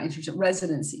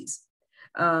residencies.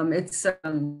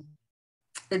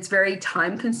 It's very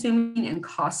time consuming and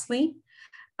costly.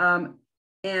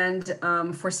 And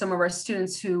for some of our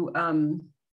students who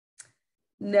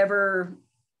never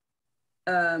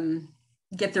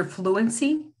get their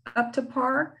fluency up to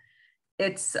par,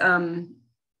 it's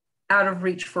out of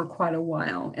reach for quite a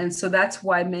while. And so that's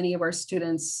why many of our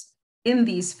students in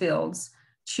these fields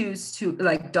choose to,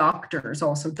 like doctors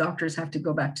also, doctors have to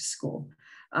go back to school.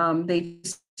 They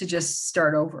to just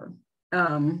start over.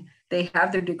 They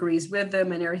have their degrees with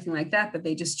them and everything like that, but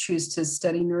they just choose to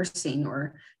study nursing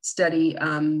or study,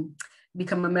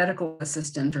 become a medical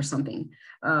assistant or something.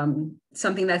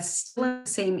 Something that's still in the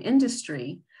same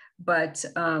industry, but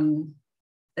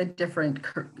a different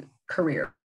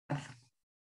career path.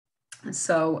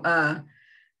 So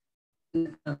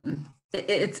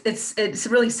it's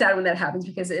really sad when that happens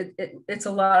because it's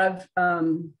a lot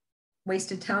of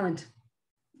wasted talent,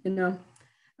 you know.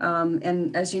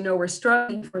 And as you know, we're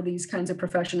struggling for these kinds of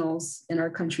professionals in our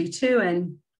country too,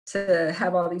 and to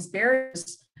have all these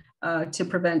barriers to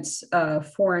prevent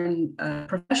foreign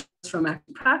professionals from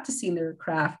actually practicing their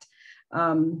craft.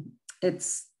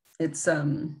 It's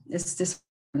just,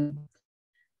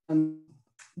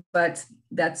 but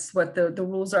that's what the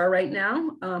rules are right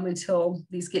now. Until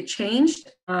these get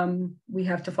changed, we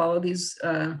have to follow these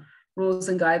rules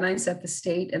and guidelines that the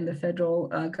state and the federal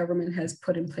government has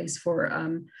put in place for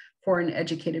foreign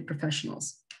educated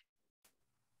professionals.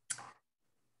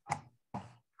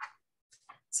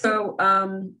 So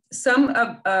some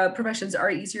of professions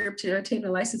are easier to obtain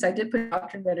a license. I did put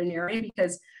doctor and veterinarian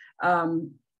because,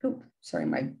 sorry,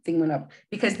 my thing went up,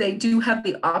 because they do have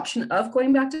the option of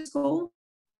going back to school.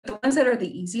 The ones that are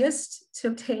the easiest to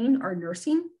obtain are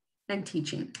nursing and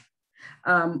teaching.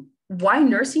 Why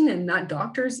nursing and not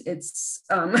doctors? It's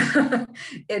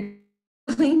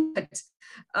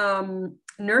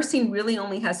nursing really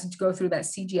only has to go through that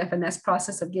CGFNS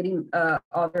process of getting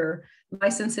all their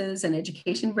licenses and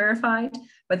education verified,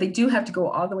 but they do have to go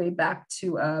all the way back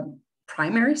to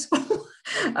primary school.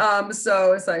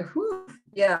 So it's like, whew,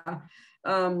 yeah.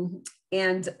 And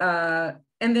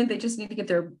then they just need to get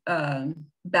their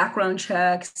background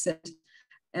checks,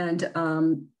 and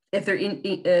if their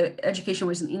education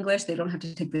was in English, they don't have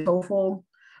to take the TOEFL,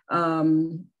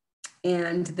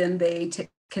 and then they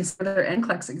consider their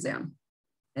NCLEX exam,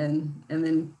 and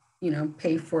then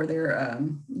pay for their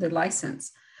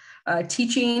license.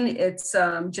 Teaching, it's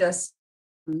just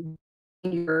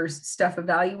your stuff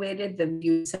evaluated, then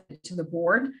you send it to the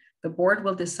board. The board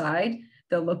will decide.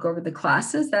 They'll look over the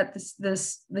classes that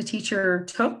the teacher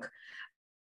took,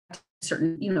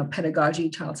 certain pedagogy,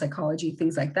 child psychology,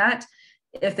 things like that.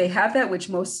 If they have that, which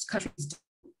most countries do,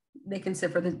 they can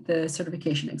sit for the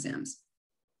certification exams.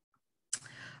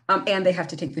 And they have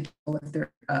to take the TOEFL if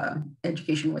their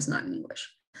education was not in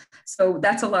English. So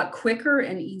that's a lot quicker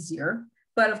and easier.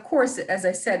 But of course, as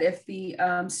I said, if the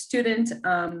student's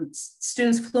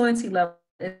fluency level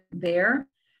is there,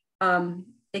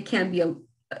 it can be a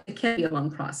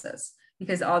long process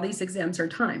because all these exams are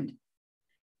timed.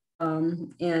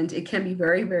 And it can be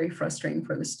very, very frustrating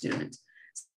for the student.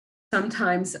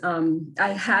 Sometimes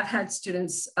I have had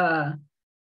students go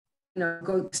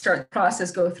start the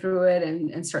process, go through it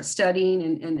and start studying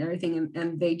and everything,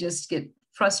 and they just get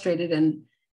frustrated and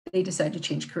they decide to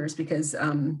change careers because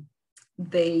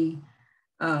they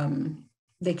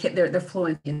can't, they're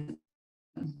fluent in,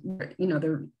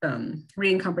 their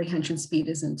reading comprehension speed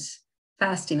isn't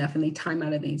fast enough, and they time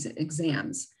out of these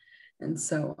exams. And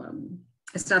so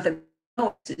it's not that,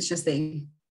 it's just they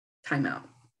time out.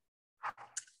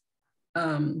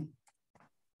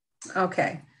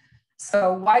 Okay,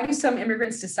 so why do some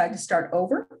immigrants decide to start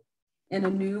over in a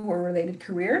new or related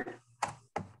career?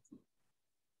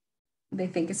 They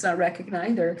think it's not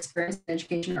recognized, their experience and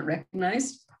education aren't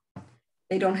recognized.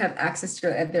 They don't have access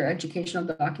to their educational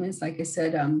documents. Like I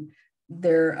said,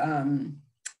 their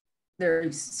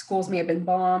schools may have been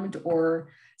bombed, or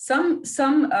some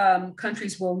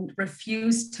countries will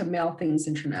refuse to mail things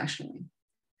internationally.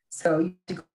 So you have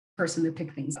to go to the person to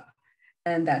pick things up.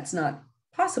 And that's not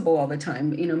possible all the time.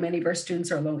 Many of our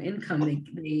students are low income.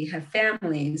 They have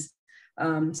families.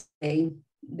 They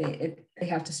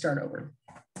have to start over.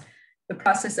 The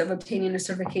process of obtaining a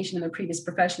certification in their previous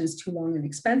profession is too long and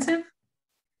expensive.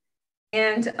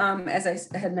 And as I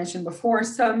had mentioned before,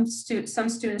 some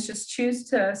students just choose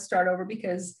to start over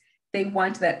because they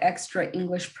want that extra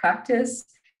English practice,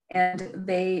 and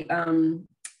they,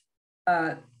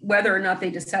 whether or not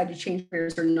they decide to change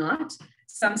careers or not,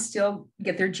 some still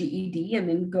get their GED and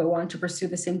then go on to pursue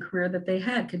the same career that they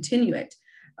had, continue it.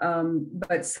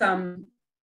 But some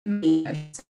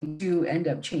do end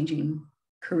up changing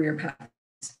career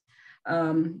paths.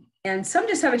 And some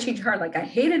just have a change of heart, like I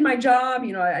hated my job,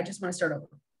 I just want to start over.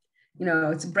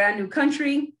 It's a brand new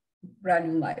country,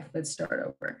 brand new life, let's start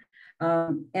over.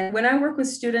 And when I work with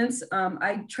students,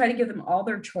 I try to give them all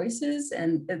their choices,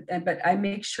 but I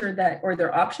make sure that, or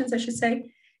their options, I should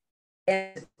say,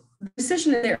 and the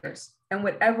decision is theirs. And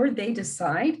whatever they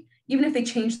decide, even if they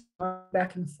change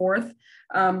back and forth,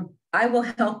 I will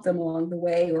help them along the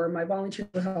way, or my volunteers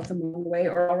will help them along the way,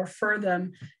 or I'll refer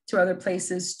them to other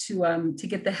places to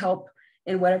get the help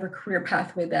in whatever career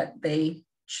pathway that they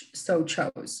so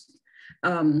chose.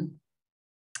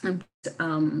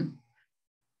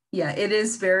 Yeah, it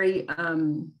is very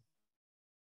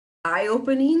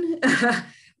eye-opening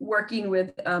working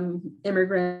with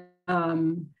immigrant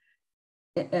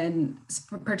and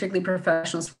particularly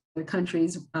professionals from other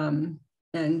countries, and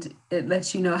it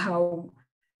lets you know how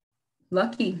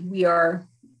lucky we are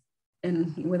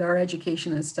and with our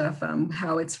education and stuff,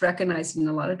 how it's recognized in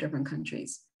a lot of different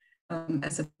countries,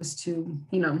 as opposed to,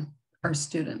 our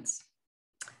students.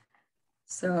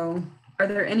 So are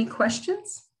there any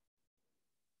questions?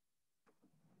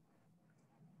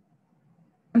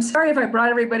 I'm sorry if I brought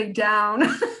everybody down.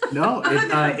 No,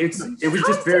 it was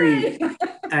just very,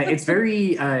 it's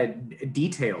very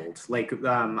detailed. Like,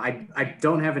 I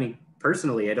don't have any,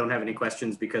 personally, I don't have any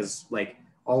questions because like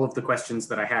all of the questions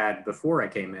that I had before I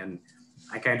came in,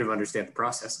 I kind of understand the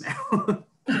process now.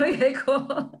 Okay,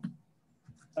 cool.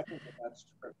 That's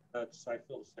true. I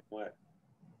feel the same way.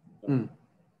 Mm.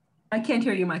 I can't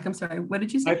hear you, Mike. I'm sorry. What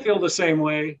did you say? I feel the same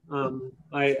way.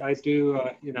 I do,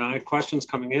 I had questions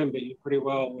coming in, but you pretty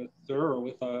well with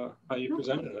how you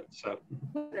presented it. So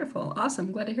wonderful.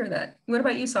 Awesome. Glad to hear that. What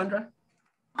about you, Sandra?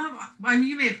 I mean,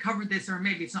 you may have covered this, or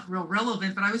maybe it's not real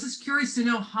relevant, but I was just curious to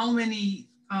know how many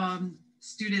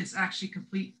students actually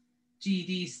complete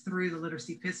GEDs through the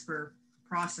Literacy Pittsburgh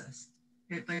process.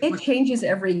 It changes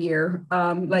every year.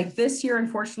 Like this year,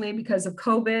 unfortunately, because of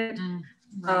COVID,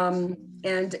 right.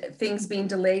 And things being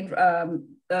delayed,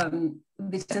 the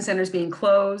testing centers being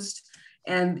closed,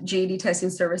 and GED testing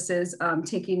services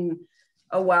taking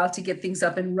a while to get things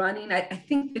up and running. I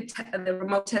think the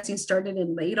remote testing started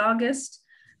in late August.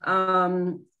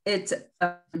 But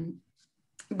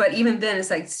even then,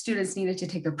 it's like students needed to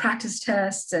take their practice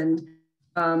tests, and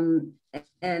then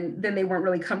they weren't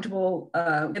really comfortable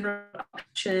in the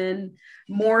option.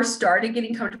 More started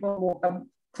getting comfortable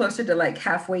closer to like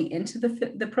halfway into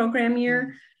the program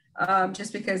year,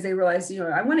 just because they realized,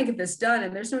 I want to get this done,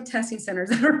 and there's no testing centers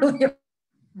that are really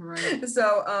right.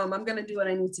 So I'm going to do what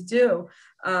I need to do.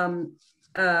 And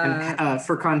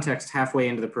for context, halfway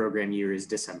into the program year is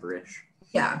December-ish.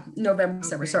 Yeah, November,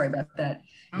 December. Sorry about that.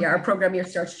 Okay. Yeah, our program year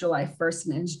starts July 1st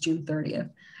and ends June 30th.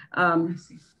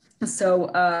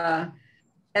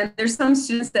 And there's some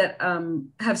students that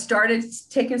have started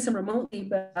taking some remotely,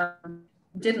 but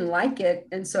didn't like it.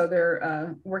 And so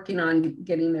they're working on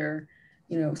getting their,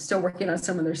 still working on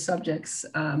some of their subjects,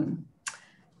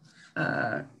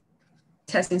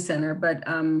 testing center. But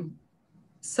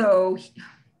so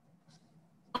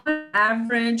on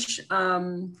average,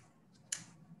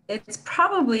 it's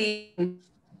probably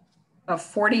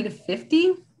 40 to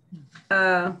 50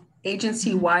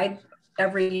 agency-wide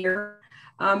every year.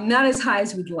 Not as high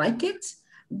as we'd like it,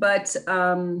 but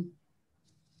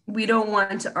we don't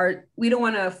want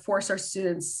to force our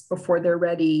students before they're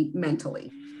ready mentally,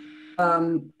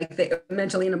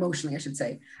 mentally and emotionally, I should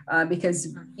say,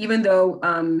 because even though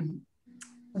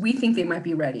we think they might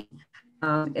be ready,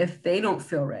 if they don't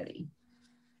feel ready,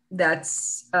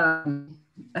 that's I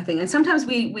think. And sometimes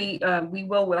we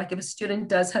will, like if a student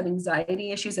does have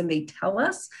anxiety issues and they tell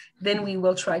us, then we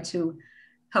will try to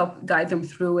help guide them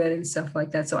through it and stuff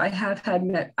like that. So I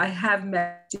have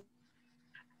met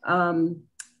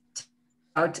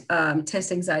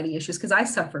test anxiety issues, because I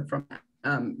suffered from that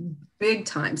big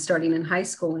time, starting in high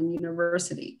school and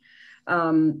university.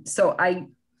 So I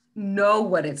know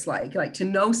what it's like to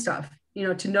know stuff,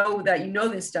 to know that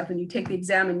this stuff, and you take the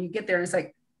exam and you get there and it's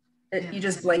like, you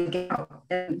just blank out,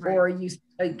 or you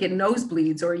get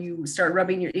nosebleeds, or you start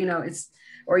rubbing your,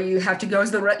 or you have to go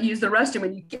use the restroom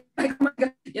and you get like, oh my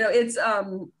God,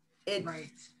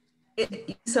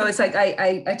 so it's like,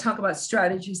 I talk about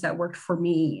strategies that worked for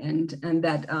me, and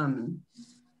that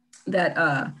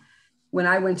when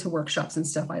I went to workshops and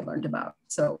stuff, I learned about.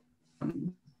 So,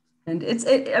 and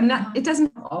it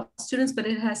doesn't help all students, but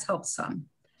it has helped some.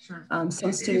 Sure.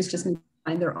 Some students just need to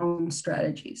find their own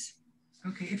strategies.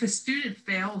 Okay, if a student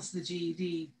fails the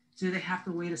GED, do they have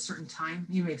to wait a certain time?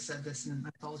 You may have said this, and I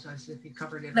apologize if you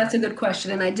covered it. That's a good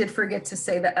question, and I did forget to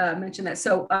say that, mention that.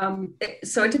 So,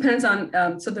 it depends on.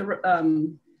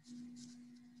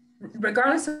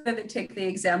 Regardless of whether they take the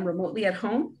exam remotely at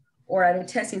home or at a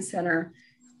testing center,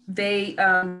 we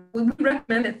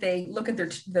recommend that they look at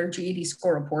their GED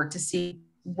score report to see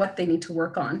what they need to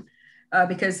work on,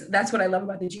 because that's what I love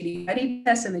about the GED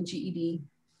test and the GED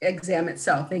exam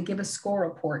itself. They give a score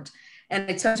report, and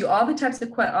it tells you all the topics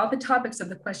of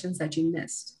the questions that you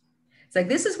missed. It's like,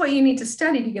 this is what you need to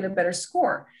study to get a better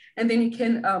score. And then you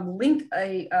can link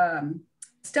a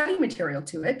study material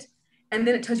to it. And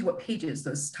then it tells you what pages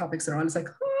those topics are on. It's like,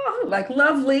 oh, like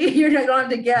lovely, you don't have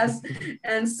to guess.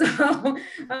 And so,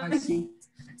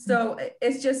 so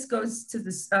it just goes to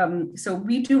this. So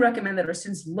we do recommend that our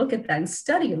students look at that and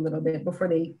study a little bit before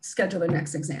they schedule their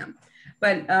next exam.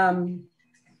 But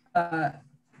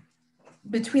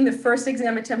between the first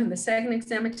exam attempt and the second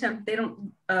exam attempt, they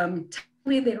don't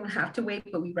have to wait,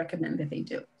 but we recommend that they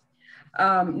do.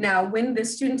 Now, when the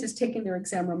student is taking their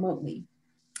exam remotely,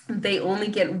 they only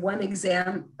get one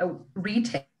exam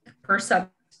retake per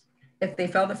subject. If they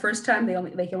fail the first time,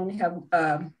 they can only have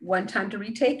one time to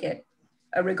retake it,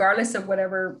 regardless of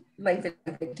whatever length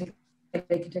they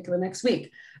can take the next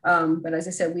week. But as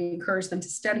I said, we encourage them to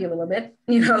study a little bit,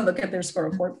 look at their score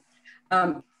report.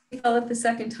 If they fail it the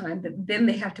second time, then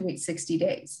they have to wait 60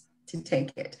 days to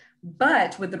take it.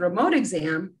 But with the remote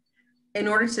exam, in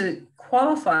order to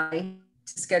qualify to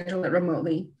schedule it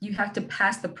remotely, you have to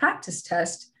pass the practice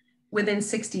test within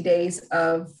 60 days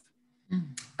of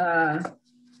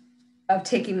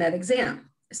taking that exam.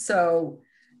 So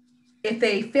if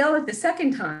they fail it the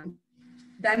second time,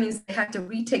 that means they have to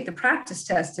retake the practice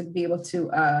test to be able to,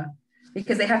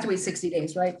 because they have to wait 60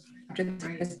 days, right? After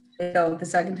they fail it the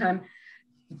second time.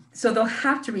 So they'll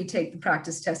have to retake the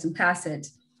practice test and pass it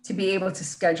to be able to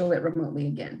schedule it remotely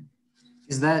again.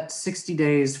 Is that 60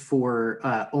 days for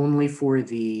only for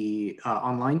the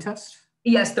online test?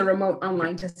 Yes, the remote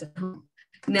online test at home.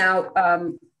 Now,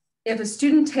 if a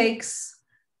student takes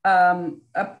their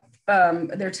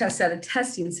test at a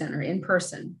testing center in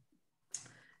person,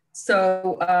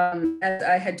 so as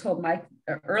I had told Mike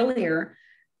earlier,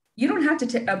 you don't have to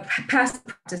pass the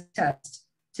practice test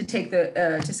to take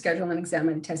to schedule an exam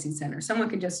at a testing center. Someone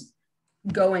can just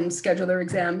go and schedule their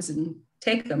exams and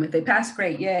take them. If they pass,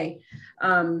 great, yay.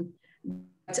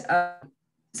 But,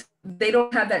 they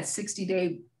don't have that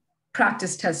 60-day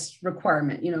practice test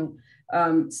requirement,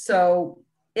 So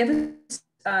if it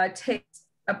takes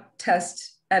a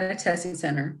test at a testing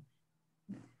center,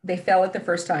 they fail it the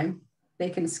first time, they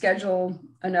can schedule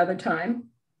another time.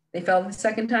 They fail the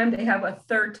second time, they have a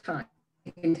third time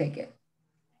they can take it.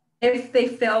 If they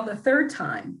fail the third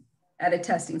time at a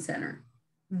testing center,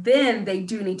 then they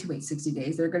do need to wait 60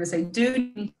 days. They're going to say,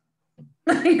 dude,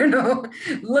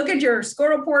 look at your score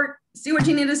report, see what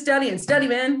you need to study and study,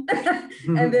 man.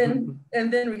 and then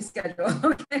reschedule.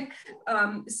 Okay.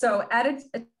 So at a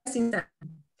testing center,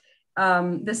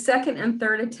 the second and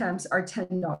third attempts are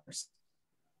 $10.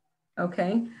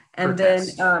 Okay. And then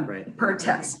per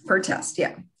test.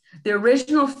 Yeah. The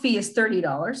original fee is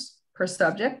 $30 per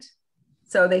subject.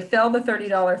 So they fail the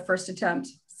 $30 first attempt.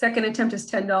 Second attempt is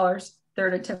 $10.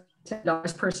 Third attempt,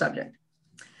 $10 per subject.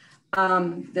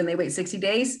 Then they wait 60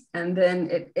 days, and then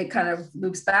it kind of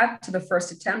loops back to the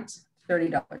first attempt,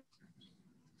 $30.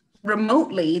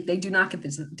 Remotely, they do not get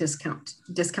this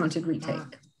discounted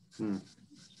retake.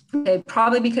 Okay,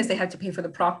 probably because they have to pay for the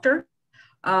proctor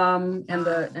and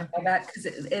all that, because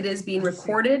it is being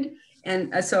recorded.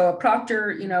 And so a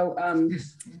proctor,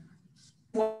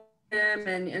 them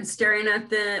and staring at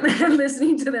them and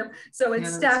listening to them. So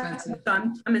it's staff.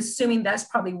 I'm assuming that's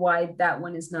probably why that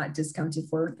one is not discounted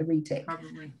for the retake.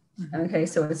 Probably. Okay,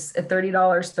 so it's at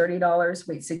 $30,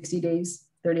 wait 60 days,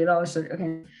 $30.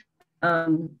 Okay.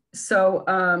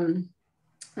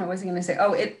 What was I going to say?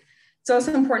 Oh, it's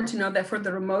also important to know that for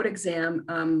the remote exam,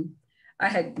 I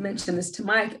had mentioned this to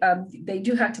Mike, they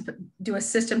do have to do a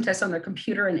system test on their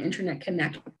computer and internet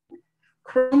connection.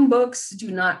 Chromebooks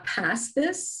do not pass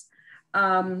this.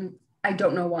 I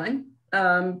don't know why.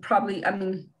 It probably has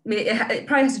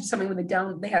to do something with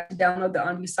they have to download the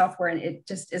OnView software and it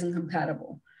just isn't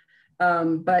compatible.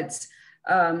 But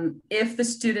if the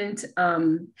student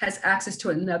has access to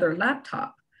another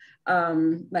laptop,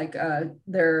 like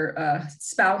their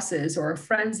spouses or a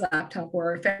friend's laptop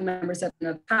or family members at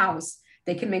another house,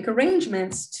 they can make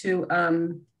arrangements to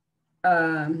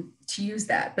use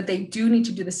that. But they do need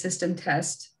to do the system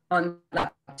test on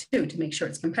laptop too to make sure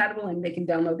it's compatible, and they can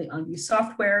download the OnView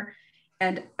software.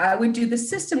 And I would do the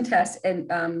system test and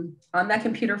on that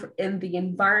computer in the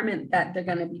environment that they're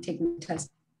going to be taking the test.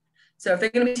 So if they're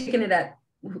going to be taking it at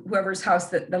whoever's house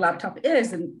the laptop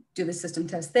is, and do the system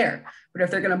test there. But if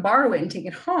they're going to borrow it and take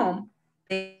it home,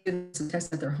 they do the system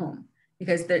test at their home,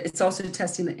 because it's also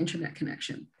testing the internet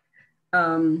connection.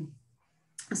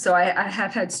 So I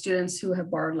have had students who have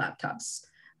borrowed laptops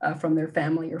from their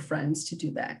family or friends to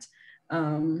do that.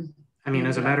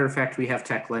 As a matter of fact, we have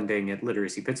tech lending at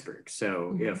Literacy Pittsburgh.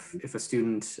 So if a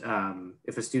student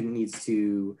needs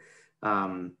to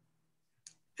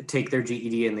take their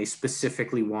GED and they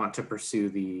specifically want to pursue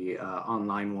the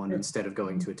online one instead of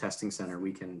going to a testing center,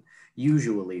 we can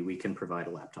provide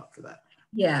a laptop for that.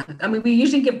 Yeah, we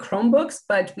usually give Chromebooks,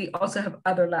 but we also have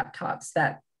other laptops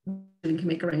that we can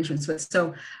make arrangements with.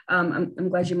 So I'm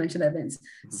glad you mentioned that, Vince.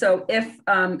 So if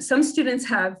some students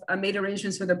have made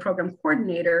arrangements with a program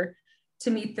coordinator to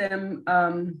meet them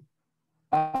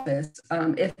office,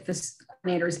 if this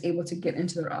coordinator is able to get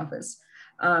into their office,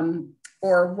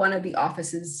 or one of the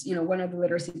offices, one of the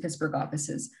Literacy Pittsburgh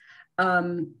offices,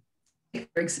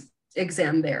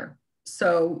 exam there.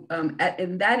 So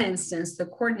in that instance, the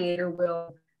coordinator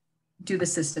will do the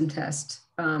system test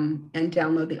and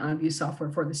download the OnView software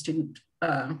for the student.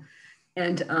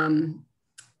 And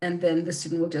then the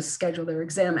student will just schedule their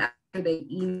exam after they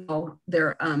email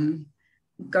their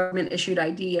government issued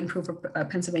ID and proof of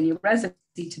Pennsylvania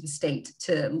residency to the state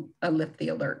to lift the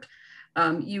alert.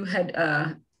 You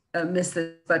had missed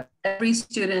this, but every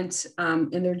student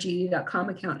in their GED.com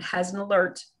account has an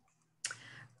alert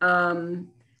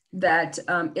that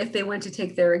if they went to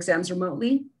take their exams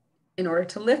remotely, in order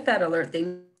to lift that alert,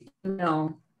 they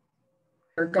email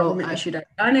their government issued,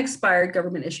 unexpired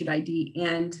government issued ID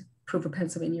and proof of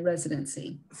Pennsylvania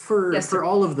residency. For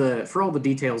all the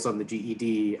details on the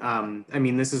GED, I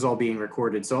mean, this is all being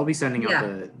recorded, so I'll be sending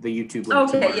out the YouTube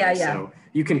link tomorrow, so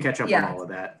you can catch up on all of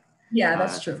that. Yeah,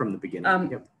 that's true. From the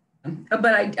beginning. But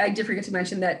I did forget to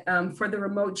mention that for the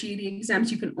remote GED exams,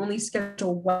 you can only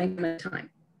schedule one exam at a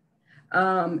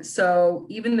time. So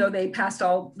even though they passed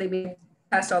all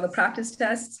the practice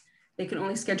tests, they can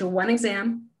only schedule one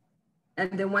exam.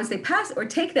 And then once they pass or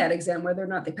take that exam, whether or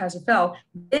not they pass or fail,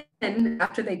 then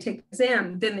after they take the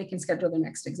exam, then they can schedule the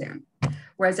next exam.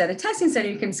 Whereas at a testing center,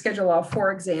 you can schedule all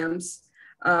 4 exams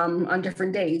on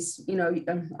different days. You know,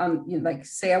 like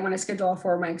say I want to schedule all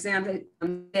 4 of my exams.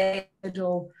 I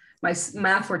schedule my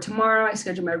math for tomorrow. I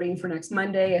schedule my reading for next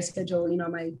Monday. I schedule,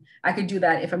 I could do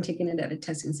that if I'm taking it at a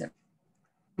testing center.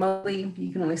 Remotely,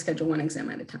 you can only schedule 1 exam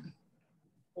at a time.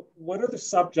 What are the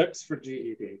subjects for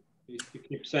GED? You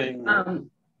keep saying.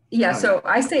 So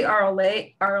I say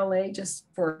RLA just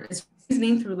for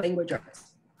reasoning through language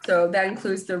arts. So that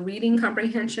includes the reading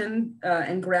comprehension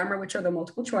and grammar, which are the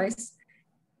multiple choice,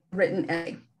 written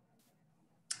essay.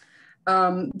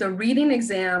 The reading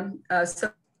exam,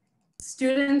 so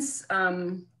students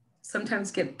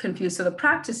sometimes get confused. So the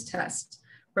practice test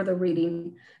for the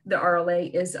reading, the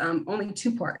RLA, is only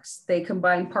 2 parts. They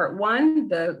combine part 1,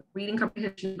 the reading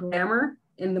comprehension grammar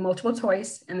in the multiple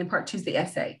choice, and then part 2 is the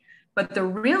essay. But the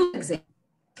real exam,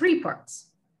 3 parts.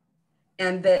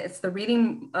 And it's the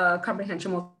reading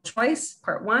comprehension multiple choice,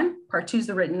 part 1, part 2 is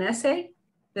the written essay.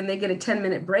 Then they get a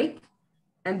 10-minute break.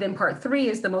 And then part 3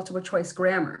 is the multiple choice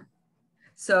grammar.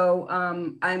 So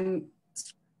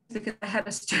because I had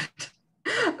a student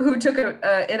who took it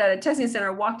at a testing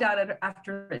center, walked out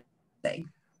after the essay.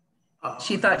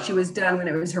 She thought she was done when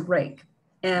it was her break.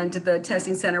 And the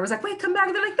testing center was like, wait, come back.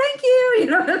 And they're like, thank you. It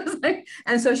was like,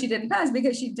 and so she didn't pass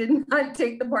because she did not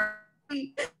take the part.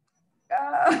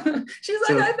 She's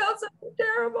like, I felt so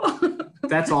terrible.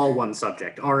 That's all one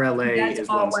subject. RLA is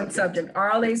all one subject.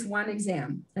 RLA is 1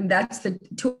 exam, and that's the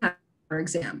 2-hour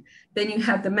exam. Then you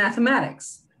have the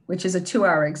mathematics, which is a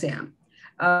 2-hour exam.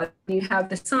 You have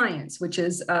the science, which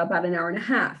is about 1.5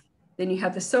 hours. Then you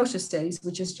have the social studies,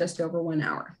 which is just over 1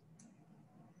 hour.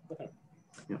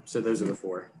 Yeah, so those are the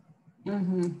 4.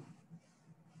 Mm-hmm.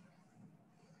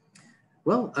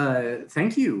 Well,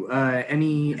 thank you.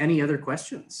 Any other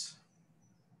questions?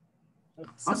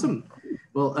 Awesome.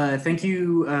 Well, thank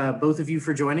you both of you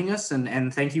for joining us,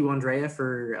 and thank you, Andrea,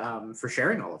 for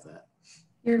sharing all of that.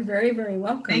 You're very, very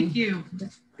welcome. Thank you.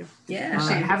 Yeah.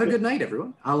 Have a good night,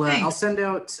 everyone. I'll send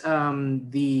out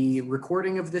the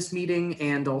recording of this meeting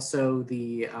and also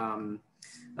the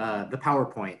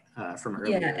PowerPoint from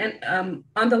earlier. Yeah, and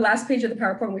on the last page of the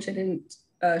PowerPoint, which I didn't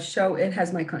show, it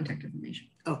has my contact information.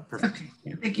 Oh, perfect.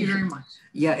 Okay, thank you very much.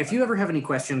 Yeah, if you ever have any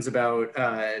questions about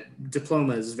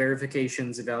diplomas,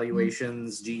 verifications,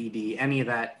 evaluations, GED, any of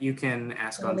that, you can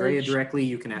ask Andrea directly.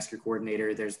 You can ask your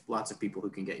coordinator. There's lots of people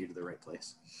who can get you to the right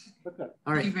place. Okay.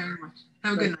 All right. Thank you very much.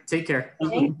 Have a good night. Take care.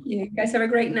 Thank you. You guys have a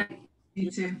great night.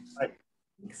 You too. Bye.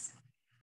 Thanks.